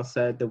 like Carl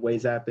said, the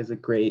Waze app is a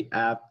great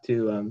app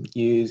to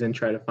use and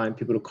try to find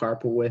people to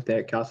carpool with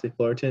at Cal State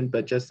Fullerton.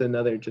 But just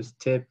another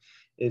tip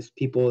is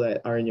people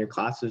that are in your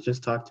classes,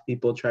 just talk to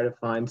people, try to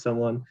find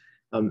someone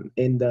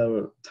in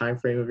the time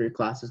frame of your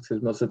classes,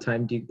 because most of the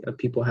time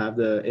people have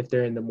if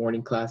they're in the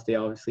morning class, they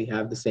obviously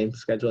have the same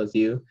schedule as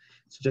you.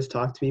 So just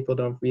talk to people.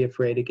 Don't be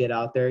afraid to get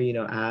out there, you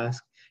know,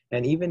 ask.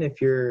 And even if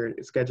your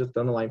schedules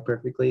don't align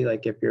perfectly,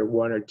 like if you're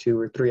 1 or 2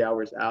 or 3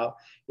 hours out,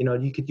 you know,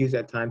 you could use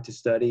that time to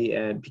study.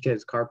 And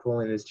because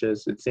carpooling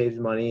is it saves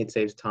money, it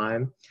saves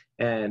time,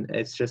 and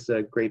it's just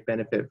a great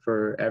benefit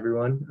for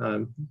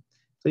everyone.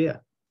 So yeah.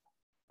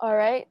 All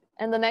right,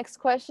 and the next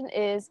question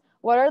is,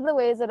 what are the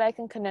ways that I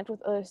can connect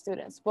with other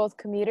students, both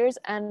commuters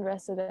and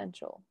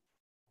residential?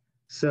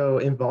 So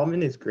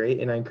involvement is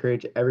great, and I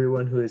encourage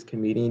everyone who is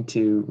commuting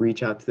to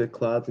reach out to the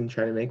clubs and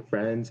try to make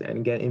friends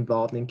and get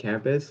involved in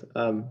campus.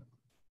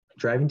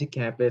 Driving to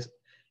campus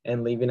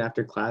and leaving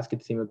after class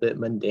could seem a bit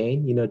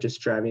mundane, you know,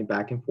 just driving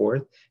back and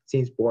forth. It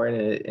seems boring,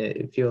 and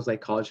it feels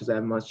like college doesn't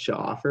have much to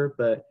offer.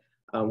 But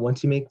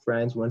once you make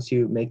friends, once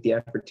you make the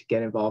effort to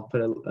get involved,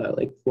 put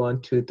like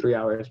 1, 2, 3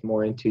 hours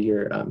more into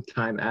your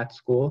time at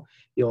school,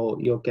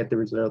 you'll get the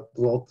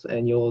results,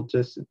 and you'll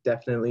just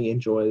definitely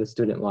enjoy the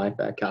student life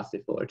at Cal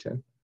State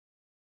Fullerton.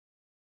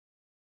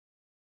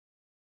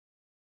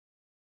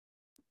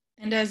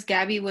 And as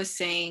Gabby was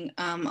saying,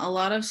 a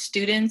lot of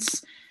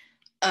students,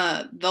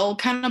 they'll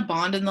kind of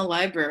bond in the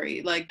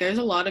library. Like there's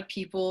a lot of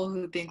people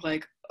who think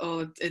like,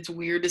 oh, it's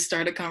weird to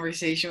start a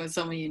conversation with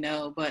someone you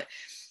know, but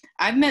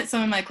I've met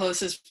some of my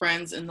closest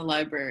friends in the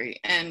library,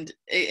 and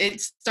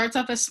it starts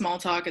off as small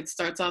talk. It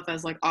starts off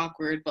as like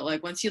awkward, but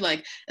like once you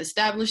like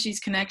establish these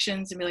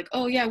connections and be like,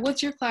 oh yeah,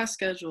 what's your class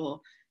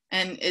schedule?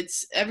 And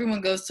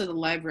everyone goes to the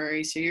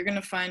library, so you're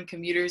gonna find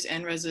commuters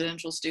and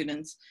residential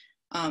students.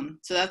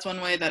 So that's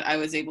one way that I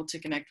was able to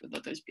connect with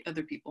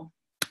other people.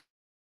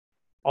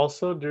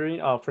 Also,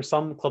 for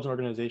some clubs and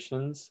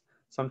organizations,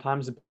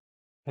 sometimes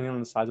depending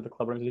on the size of the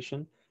club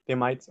organization, they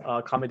might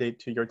accommodate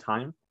to your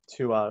time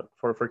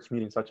for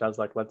commuting, such as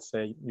like, let's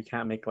say you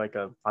can't make like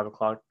a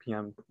 5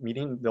 p.m.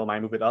 meeting, they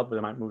might move it up, or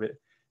they might move it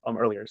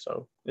earlier.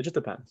 So it just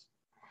depends.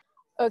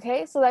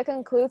 Okay, so that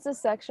concludes the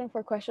section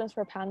for questions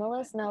for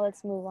panelists. Now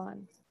let's move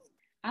on.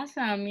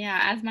 Awesome. Yeah,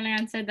 as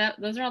Marianne said,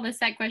 those are all the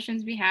set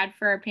questions we had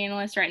for our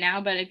panelists right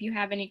now. But if you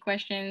have any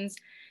questions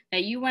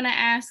that you want to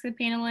ask the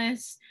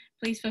panelists,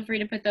 please feel free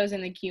to put those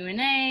in the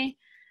Q&A.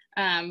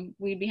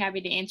 We'd be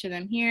happy to answer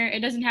them here. It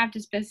doesn't have to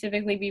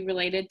specifically be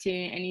related to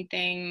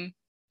anything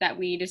that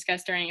we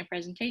discussed during a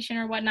presentation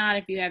or whatnot.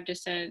 If you have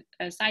just a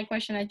side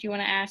question that you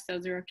want to ask,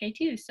 those are okay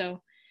too.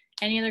 So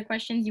any other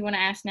questions you want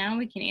to ask now,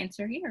 we can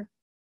answer here.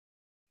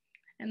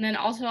 And then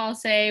also I'll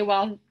say,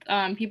 while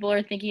people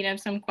are thinking of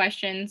some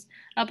questions,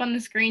 up on the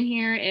screen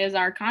here is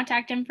our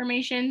contact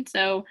information.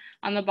 So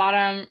on the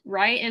bottom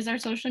right is our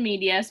social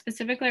media,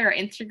 specifically our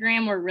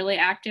Instagram we're really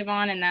active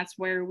on, and that's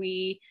where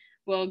we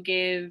will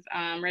give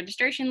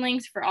registration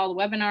links for all the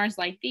webinars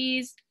like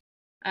these.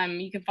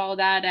 You can follow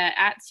that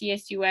at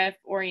CSUF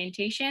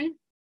orientation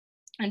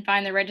and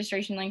find the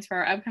registration links for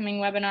our upcoming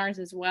webinars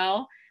as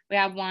well. We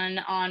have one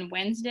on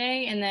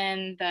Wednesday, and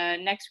then the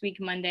next week,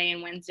 Monday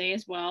and Wednesday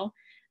as well.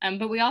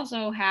 But we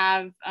also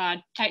have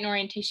Titan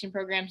Orientation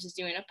Programs is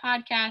doing a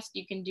podcast.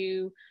 You can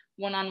do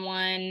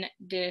one-on-one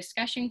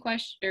discussion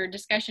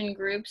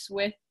groups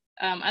with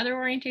other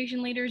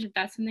orientation leaders if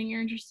that's something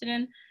you're interested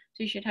in.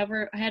 So you should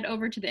head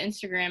over to the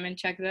Instagram and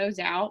check those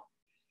out.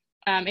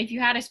 If you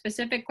had a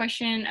specific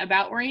question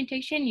about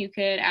orientation, you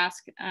could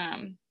ask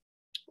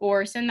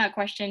or send that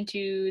question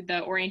to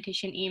the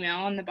orientation email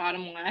on the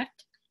bottom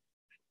left.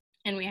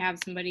 And we have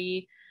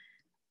somebody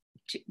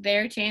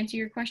there to answer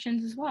your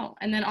questions as well.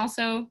 And then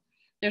also,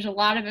 there's a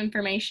lot of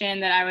information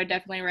that I would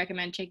definitely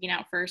recommend checking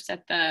out first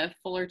at the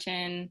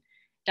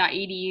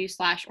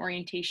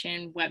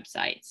fullerton.edu/orientation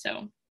website.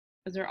 So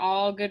those are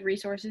all good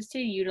resources to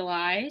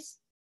utilize.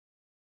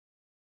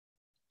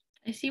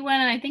 I see one,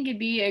 and I think it'd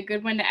be a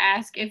good one to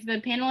ask if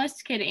the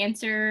panelists could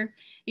answer,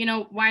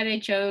 why they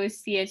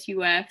chose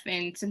CSUF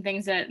and some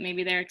things that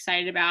maybe they're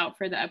excited about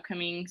for the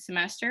upcoming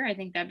semester. I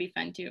think that'd be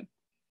fun too.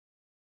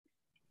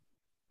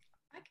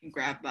 I can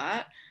grab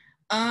that.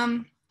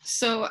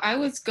 So I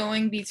was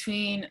going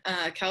between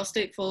Cal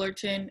State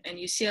Fullerton and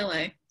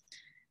UCLA.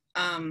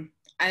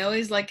 I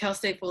always like Cal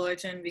State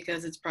Fullerton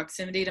because it's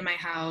proximity to my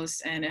house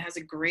and it has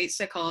a great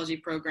psychology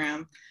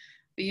program.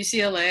 But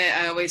UCLA,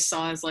 I always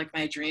saw as like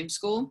my dream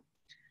school.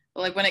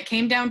 But like when it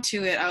came down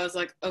to it, I was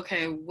like,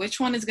 okay, which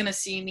one is gonna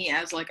see me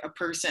as like a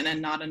person and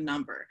not a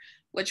number?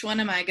 Which one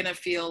am I gonna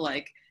feel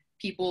like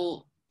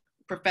people,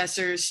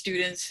 professors,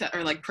 students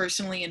are like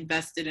personally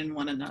invested in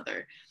one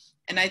another?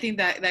 And I think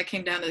that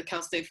came down to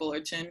Cal State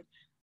Fullerton.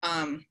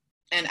 And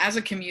as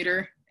a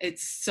commuter,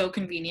 it's so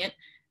convenient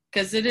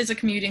because it is a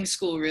commuting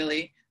school,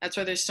 really. That's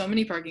why there's so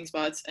many parking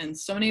spots and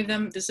so many of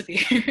them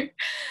disappear.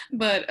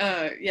 But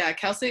yeah,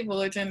 Cal State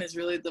Fullerton is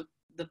really the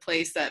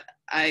place that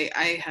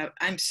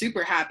I'm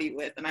super happy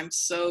with, and I'm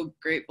so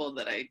grateful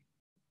that I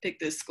picked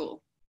this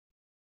school.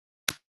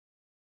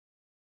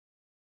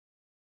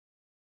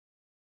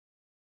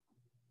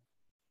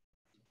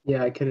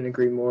 Yeah, I couldn't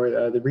agree more.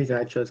 The reason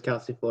I chose Cal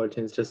State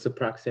Fullerton is just the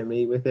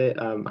proximity with it.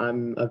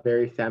 I'm a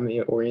very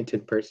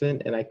family-oriented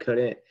person, and I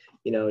couldn't,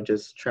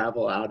 just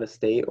travel out of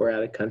state or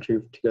out of country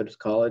to go to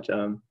college.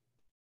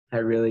 I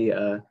really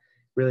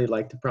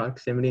like the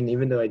proximity, and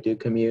even though I do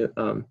commute,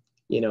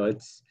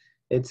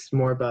 it's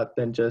more about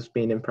than just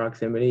being in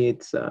proximity.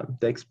 It's the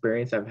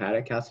experience I've had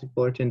at Cal State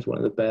Fullerton is one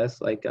of the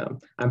best. Like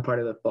I'm part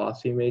of the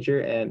philosophy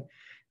major, and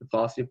the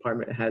philosophy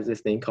department has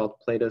this thing called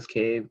Plato's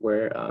Cave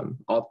where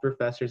all the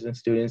professors and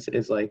students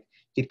is like,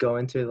 you'd go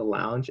into the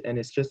lounge and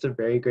it's just a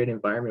very great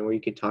environment where you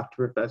could talk to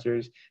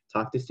professors,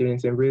 talk to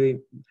students, and really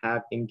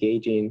have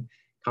engaging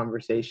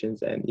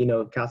conversations. And,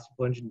 Cal State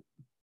Fullerton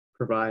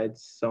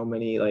provides so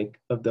many like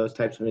of those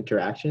types of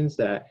interactions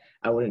that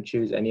I wouldn't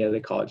choose any other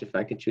college if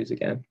I could choose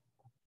again.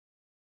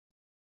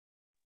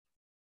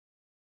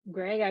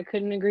 Greg, I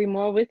couldn't agree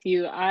more with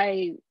you.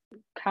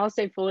 Cal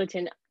State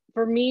Fullerton,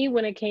 for me,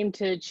 when it came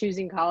to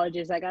choosing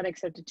colleges, I got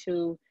accepted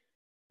to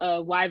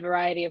a wide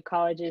variety of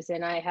colleges,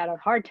 and I had a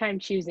hard time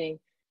choosing.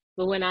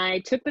 But when I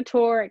took the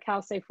tour at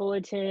Cal State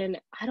Fullerton,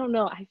 I don't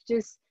know, I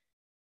just,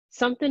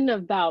 something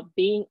about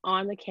being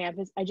on the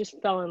campus, I just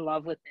fell in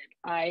love with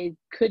it. I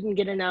couldn't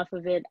get enough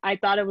of it. I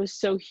thought it was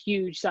so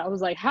huge. So I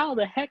was like, how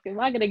the heck am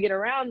I going to get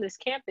around this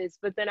campus?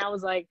 But then I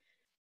was like,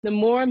 the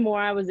more and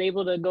more I was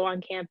able to go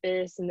on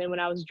campus, and then when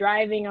I was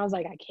driving, I was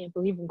like, I can't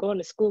believe I'm going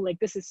to school. Like,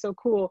 this is so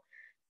cool.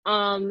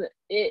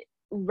 It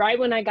right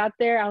when I got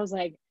there, I was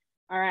like,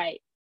 all right,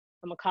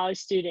 I'm a college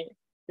student.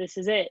 This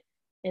is it.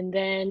 And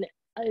then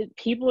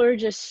people are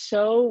just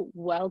so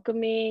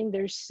welcoming.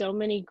 There's so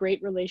many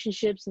great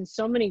relationships and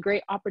so many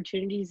great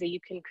opportunities that you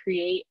can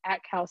create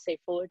at Cal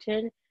State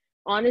Fullerton.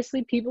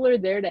 Honestly, people are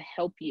there to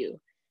help you.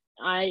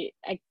 I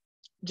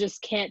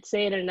just can't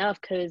say it enough,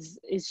 because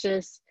it's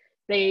just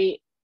they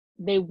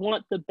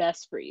want the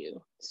best for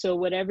you. So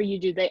whatever you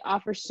do, they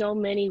offer so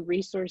many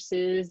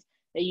resources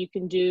that you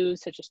can do,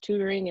 such as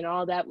tutoring and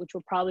all that, which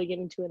we'll probably get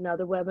into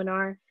another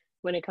webinar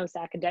when it comes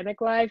to academic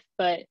life.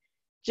 But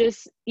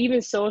just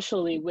even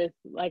socially, with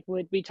like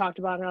what we talked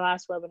about in our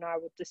last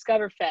webinar with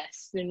Discover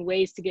Fest and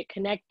ways to get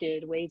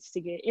connected, ways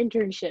to get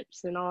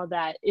internships and all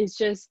that. It's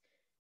just,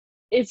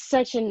 it's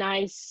such a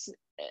nice,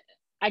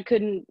 I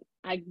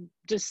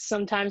just,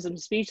 sometimes I'm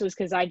speechless,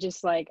 because I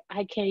just like,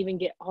 I can't even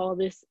get all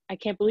this. I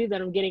can't believe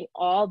that I'm getting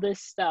all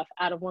this stuff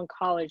out of one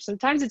college.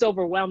 Sometimes it's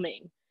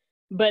overwhelming,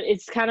 but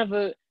it's kind of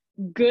a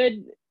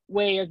good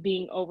way of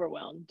being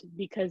overwhelmed,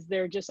 because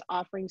they're just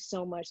offering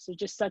so much. They're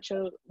just such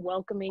a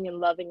welcoming and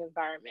loving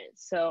environment.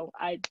 So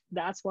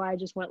that's why I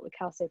just went with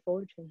Cal State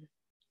Fullerton.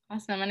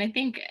 Awesome. And I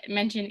think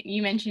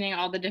mentioning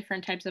all the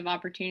different types of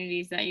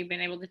opportunities that you've been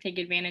able to take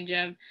advantage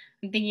of,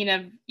 I'm thinking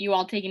of you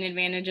all taking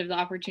advantage of the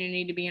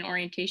opportunity to be an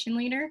orientation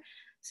leader.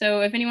 So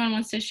if anyone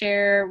wants to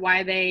share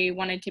why they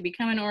wanted to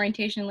become an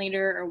orientation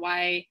leader or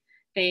why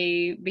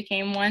they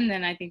became one,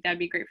 then I think that'd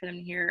be great for them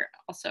to hear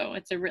also.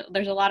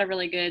 There's a lot of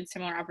really good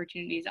similar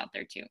opportunities out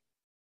there too.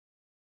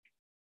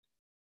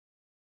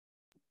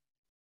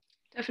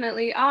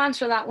 Definitely, I'll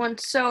answer that one.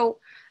 So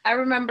I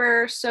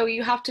remember,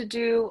 you have to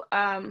do,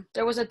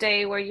 there was a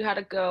day where you had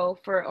to go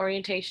for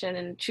orientation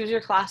and choose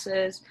your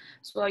classes.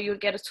 So you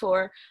would get a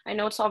tour. I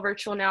know it's all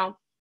virtual now,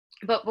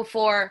 but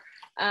before,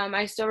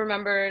 I still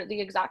remember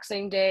the exact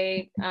same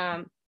day,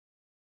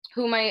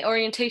 who my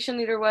orientation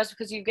leader was,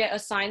 because you get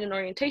assigned an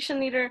orientation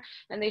leader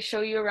and they show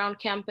you around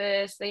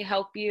campus, they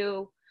help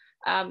you,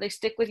 they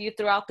stick with you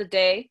throughout the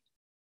day.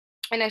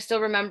 And I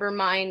still remember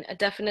mine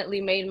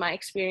definitely made my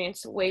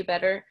experience way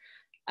better.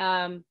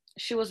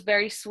 She was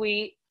very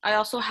sweet. I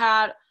also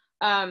had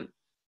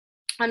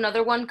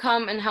another one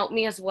come and help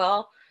me as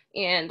well.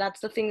 And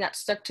that's the thing that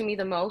stuck to me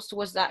the most,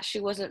 was that she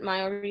wasn't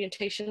my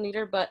orientation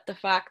leader, but the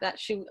fact that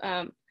she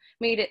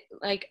made it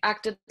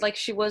acted like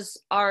she was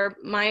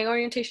my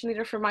orientation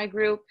leader for my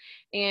group.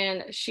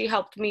 And she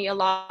helped me a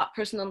lot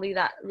personally.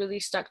 That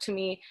really stuck to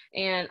me.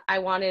 And I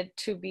wanted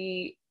to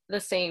be the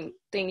same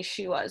thing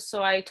she was.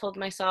 So I told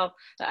myself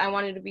that I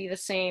wanted to be the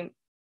same,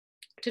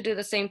 to do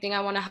the same thing.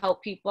 I want to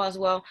help people as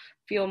well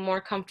feel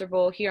more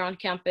comfortable here on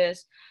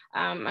campus.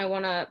 I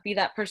want to be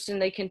that person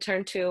they can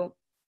turn to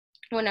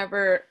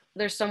whenever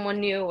there's someone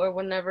new or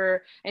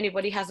whenever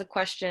anybody has a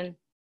question.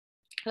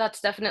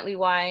 That's definitely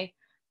why.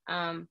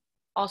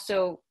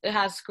 Also, it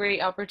has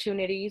great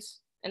opportunities,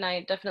 and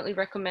I definitely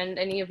recommend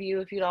any of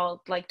you, if you'd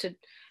all like to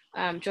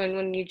join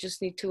one, you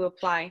just need to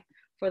apply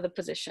for the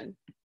position.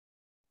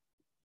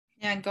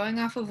 Yeah, and going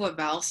off of what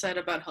Val said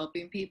about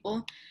helping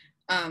people,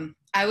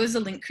 I was a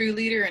link crew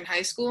leader in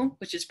high school,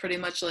 which is pretty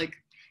much like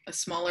a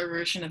smaller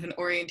version of an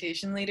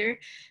orientation leader.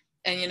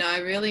 And, I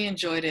really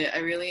enjoyed it. I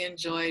really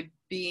enjoyed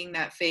being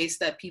that face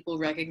that people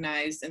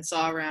recognized and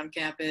saw around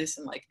campus,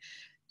 and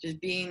just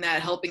being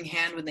that helping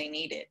hand when they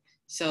need it.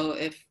 So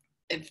if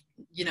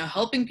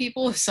helping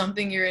people is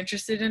something you're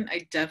interested in,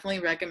 I definitely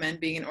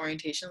recommend being an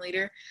orientation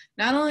leader.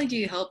 Not only do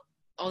you help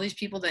all these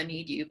people that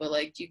need you, but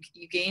you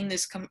gain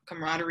this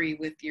camaraderie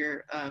with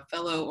your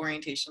fellow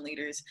orientation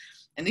leaders.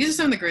 And these are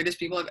some of the greatest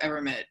people I've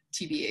ever met,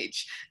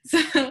 TBH.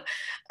 So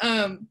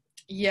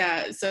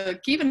yeah, so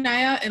keep an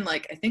eye out. And I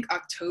think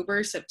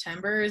October,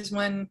 September is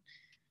when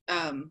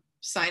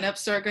signups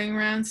start going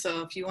around.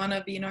 So if you want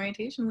to be an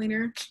orientation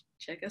leader,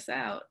 check us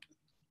out.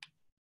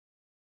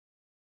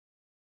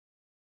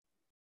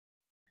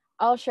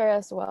 I'll share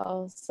as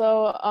well.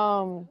 So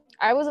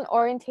I was an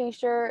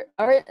orientation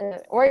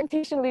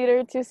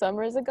leader 2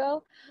 summers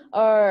ago,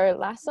 or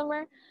last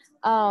summer.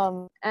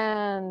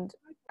 And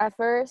at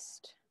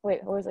first,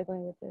 wait, where was I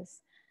going with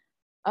this?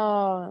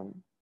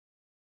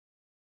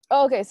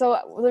 Okay, so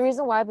the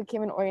reason why I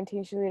became an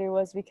orientation leader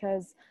was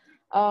because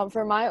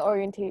for my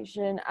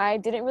orientation, I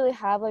didn't really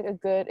have a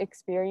good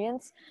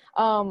experience.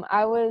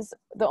 I was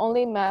the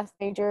only math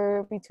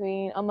major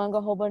among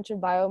a whole bunch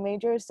of bio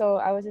majors, so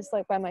I was just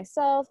by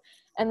myself.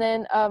 And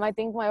then I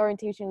think my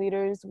orientation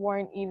leaders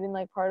weren't even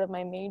part of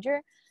my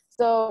major.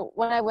 So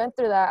when I went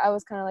through that, I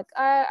was kind of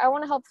I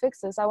want to help fix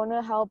this. I want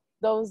to help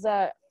those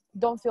that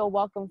don't feel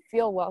welcome.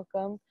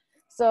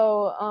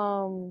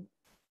 So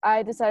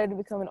I decided to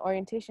become an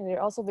orientation leader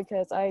also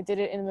because I did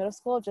it in middle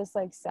school just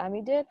like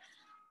Sammy did.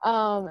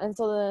 And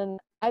so then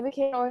I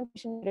became an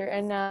orientation leader,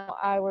 and now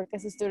I work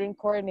as a student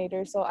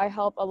coordinator. So I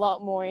help a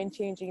lot more in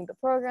changing the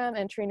program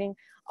and training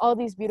all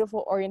these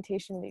beautiful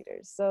orientation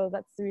leaders. So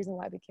that's the reason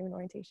why I became an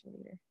orientation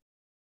leader.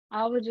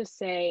 I would just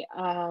say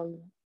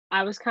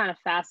I was kind of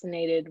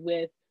fascinated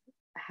with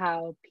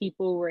how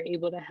people were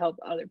able to help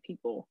other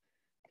people.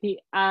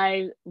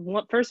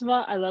 First of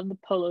all, I love the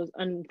polos.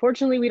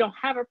 Unfortunately, we don't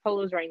have our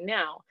polos right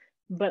now,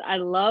 but I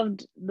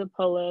loved the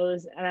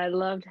polos, and I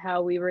loved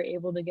how we were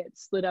able to get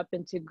split up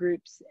into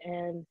groups.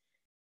 And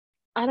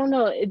I don't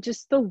know, it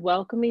just the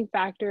welcoming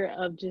factor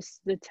of just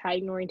the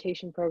Titan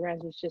orientation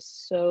programs was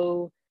just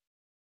so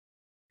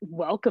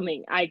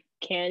welcoming. I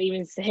can't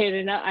even say it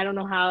enough. I don't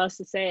know how else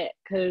to say it,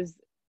 because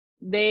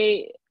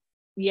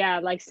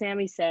like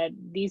Sammy said,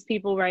 these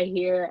people right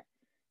here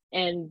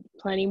and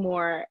plenty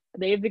more,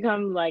 they've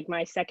become like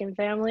my second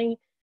family.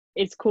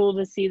 It's cool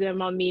to see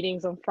them on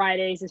meetings on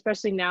Fridays,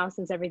 especially now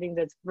since everything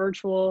that's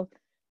virtual.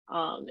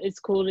 It's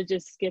cool to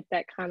just get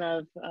that kind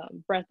of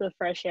breath of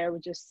fresh air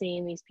with just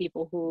seeing these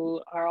people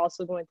who are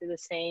also going through the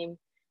same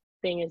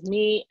thing as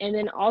me. And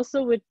then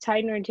also with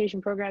Titan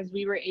orientation programs,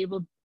 we were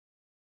able,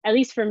 at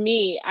least for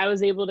me, I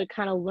was able to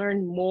kind of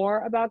learn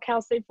more about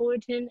Cal State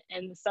Fullerton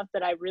and the stuff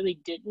that I really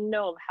didn't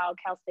know of how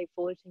Cal State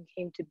Fullerton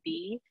came to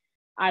be.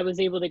 I was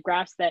able to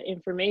grasp that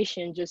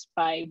information just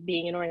by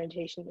being an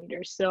orientation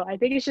leader. So I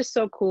think it's just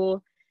so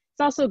cool.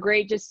 It's also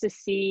great just to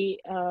see,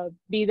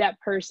 be that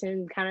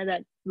person, kind of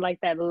that light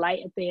at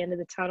the end of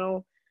the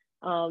tunnel,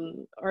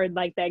 or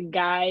like that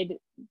guide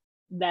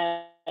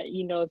that,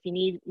 if you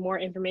need more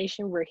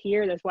information, we're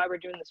here. That's why we're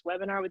doing this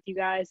webinar with you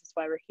guys. That's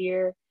why we're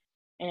here.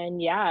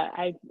 And yeah,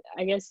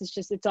 I guess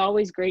it's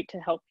always great to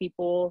help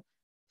people.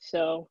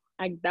 So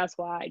that's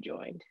why I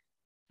joined.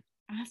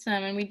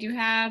 Awesome. And we do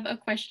have a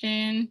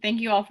question.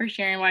 Thank you all for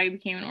sharing why you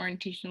became an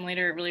orientation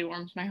leader. It really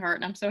warms my heart,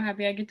 and I'm so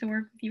happy I get to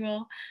work with you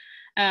all.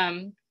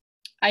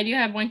 I do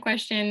have one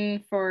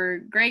question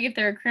for Greg. If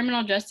they're a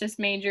criminal justice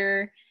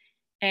major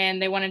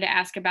and they wanted to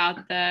ask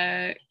about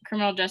the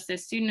Criminal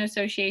Justice Student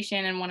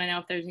Association and want to know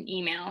if there's an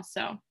email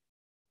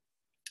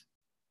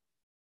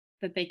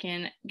that they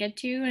can get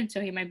to, and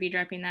so he might be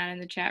dropping that in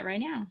the chat right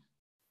now.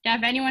 Yeah,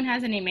 if anyone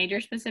has any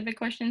major specific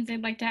questions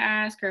they'd like to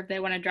ask, or if they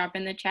want to drop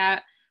in the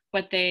chat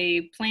what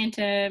they plan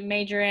to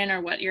major in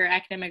or what your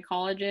academic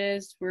college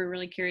is, we're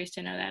really curious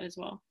to know that as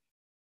well.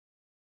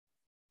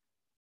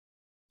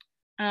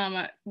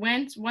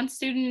 Once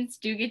students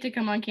do get to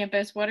come on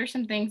campus, what are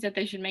some things that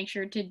they should make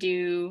sure to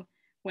do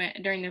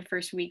during their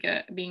first week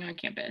of being on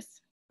campus?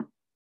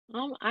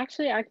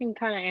 Actually, I can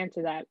kind of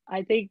answer that.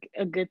 I think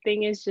a good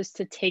thing is just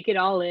to take it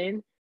all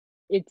in.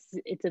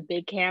 It's a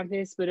big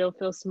campus, but it'll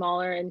feel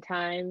smaller in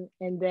time.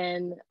 And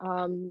then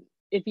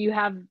if you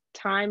have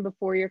time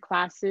before your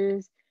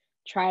classes,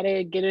 try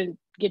to get a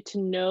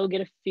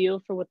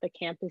feel for what the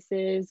campus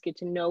is, get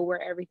to know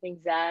where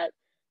everything's at,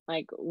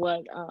 like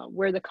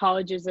where the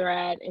colleges are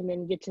at, and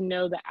then get to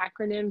know the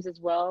acronyms as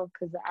well,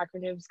 because the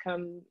acronyms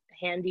come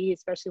handy,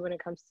 especially when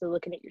it comes to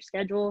looking at your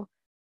schedule.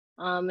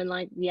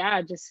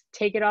 And just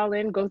take it all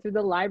in, go through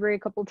the library a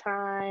couple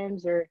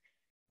times, or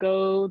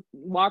go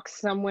walk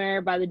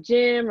somewhere by the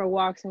gym, or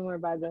walk somewhere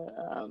by the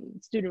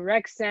student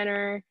rec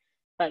center,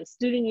 by the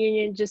student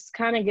union. Just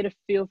kind of get a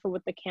feel for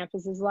what the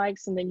campus is like,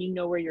 so then you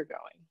know where you're going.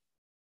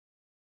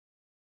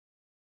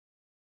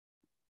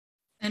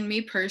 And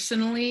me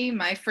personally,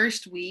 my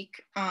first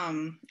week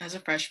as a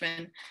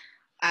freshman,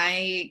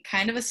 I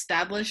kind of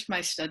established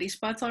my study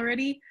spots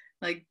already.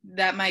 Like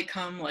that might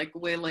come like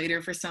way later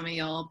for some of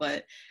y'all,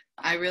 but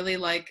I really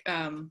like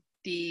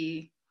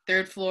the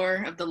third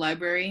floor of the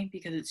library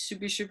because it's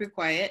super, super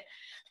quiet.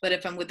 But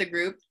if I'm with a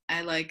group,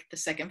 I like the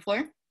second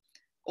floor,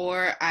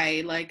 or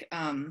I like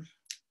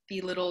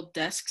the little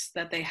desks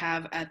that they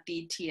have at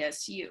the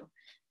TSU,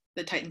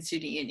 the Titan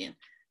Student Union.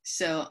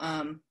 So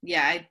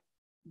I'd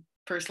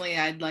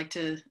like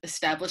to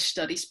establish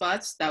study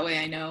spots. That way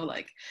I know,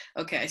 like,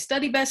 okay, I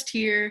study best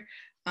here.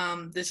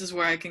 This is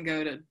where I can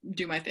go to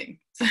do my thing.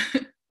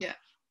 Yeah.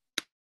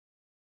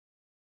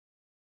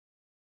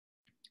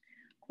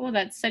 Cool.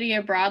 That study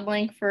abroad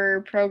link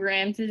for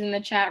programs is in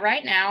the chat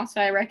right now.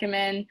 So I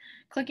recommend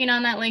clicking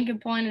on that link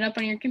and pulling it up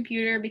on your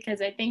computer,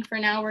 because I think for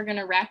now we're going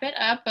to wrap it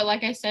up. But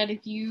like I said,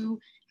 if you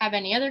have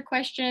any other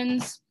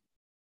questions,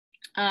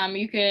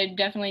 you could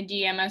definitely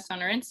DM us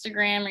on our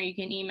Instagram, or you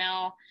can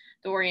email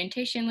the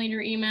orientation leader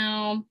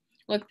email.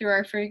 Look through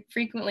our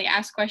frequently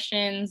asked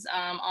questions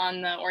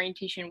on the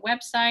orientation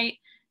website,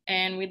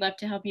 and we'd love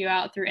to help you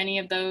out through any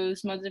of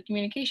those modes of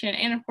communication.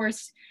 And of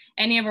course,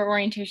 any of our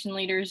orientation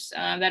leaders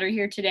that are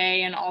here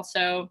today and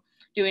also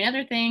doing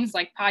other things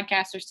like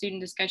podcasts or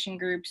student discussion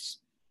groups,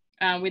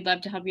 we'd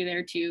love to help you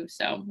there too.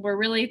 So we're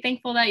really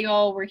thankful that you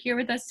all were here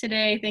with us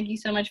today. Thank you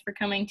so much for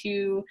coming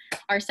to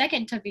our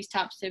second Tuffy's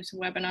Top Tips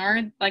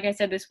webinar. Like I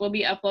said, this will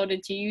be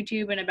uploaded to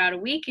YouTube in about a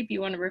week if you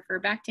want to refer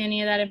back to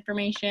any of that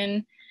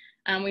information.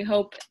 We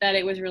hope that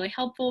it was really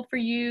helpful for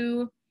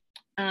you.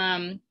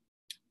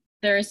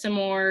 There are some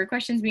more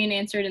questions being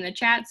answered in the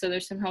chat, so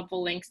there's some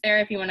helpful links there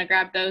if you want to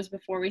grab those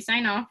before we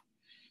sign off.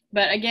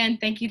 But again,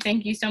 thank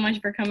you so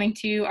much for coming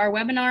to our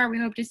webinar. We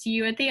hope to see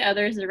you at the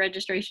others. The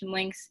registration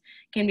links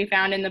can be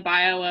found in the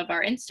bio of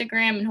our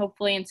Instagram and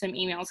hopefully in some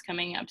emails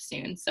coming up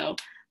soon. So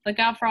look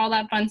out for all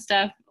that fun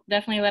stuff.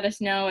 Definitely let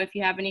us know if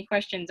you have any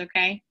questions,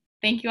 okay?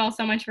 Thank you all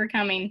so much for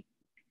coming.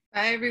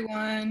 Bye,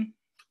 everyone.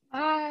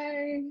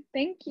 Bye.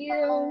 Thank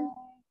you.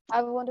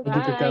 Have a wonderful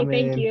Thank you for Bye.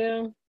 Thank coming.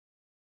 you.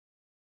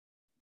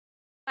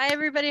 Bye,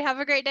 everybody. Have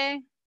a great day.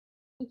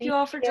 Thank you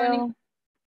all for joining.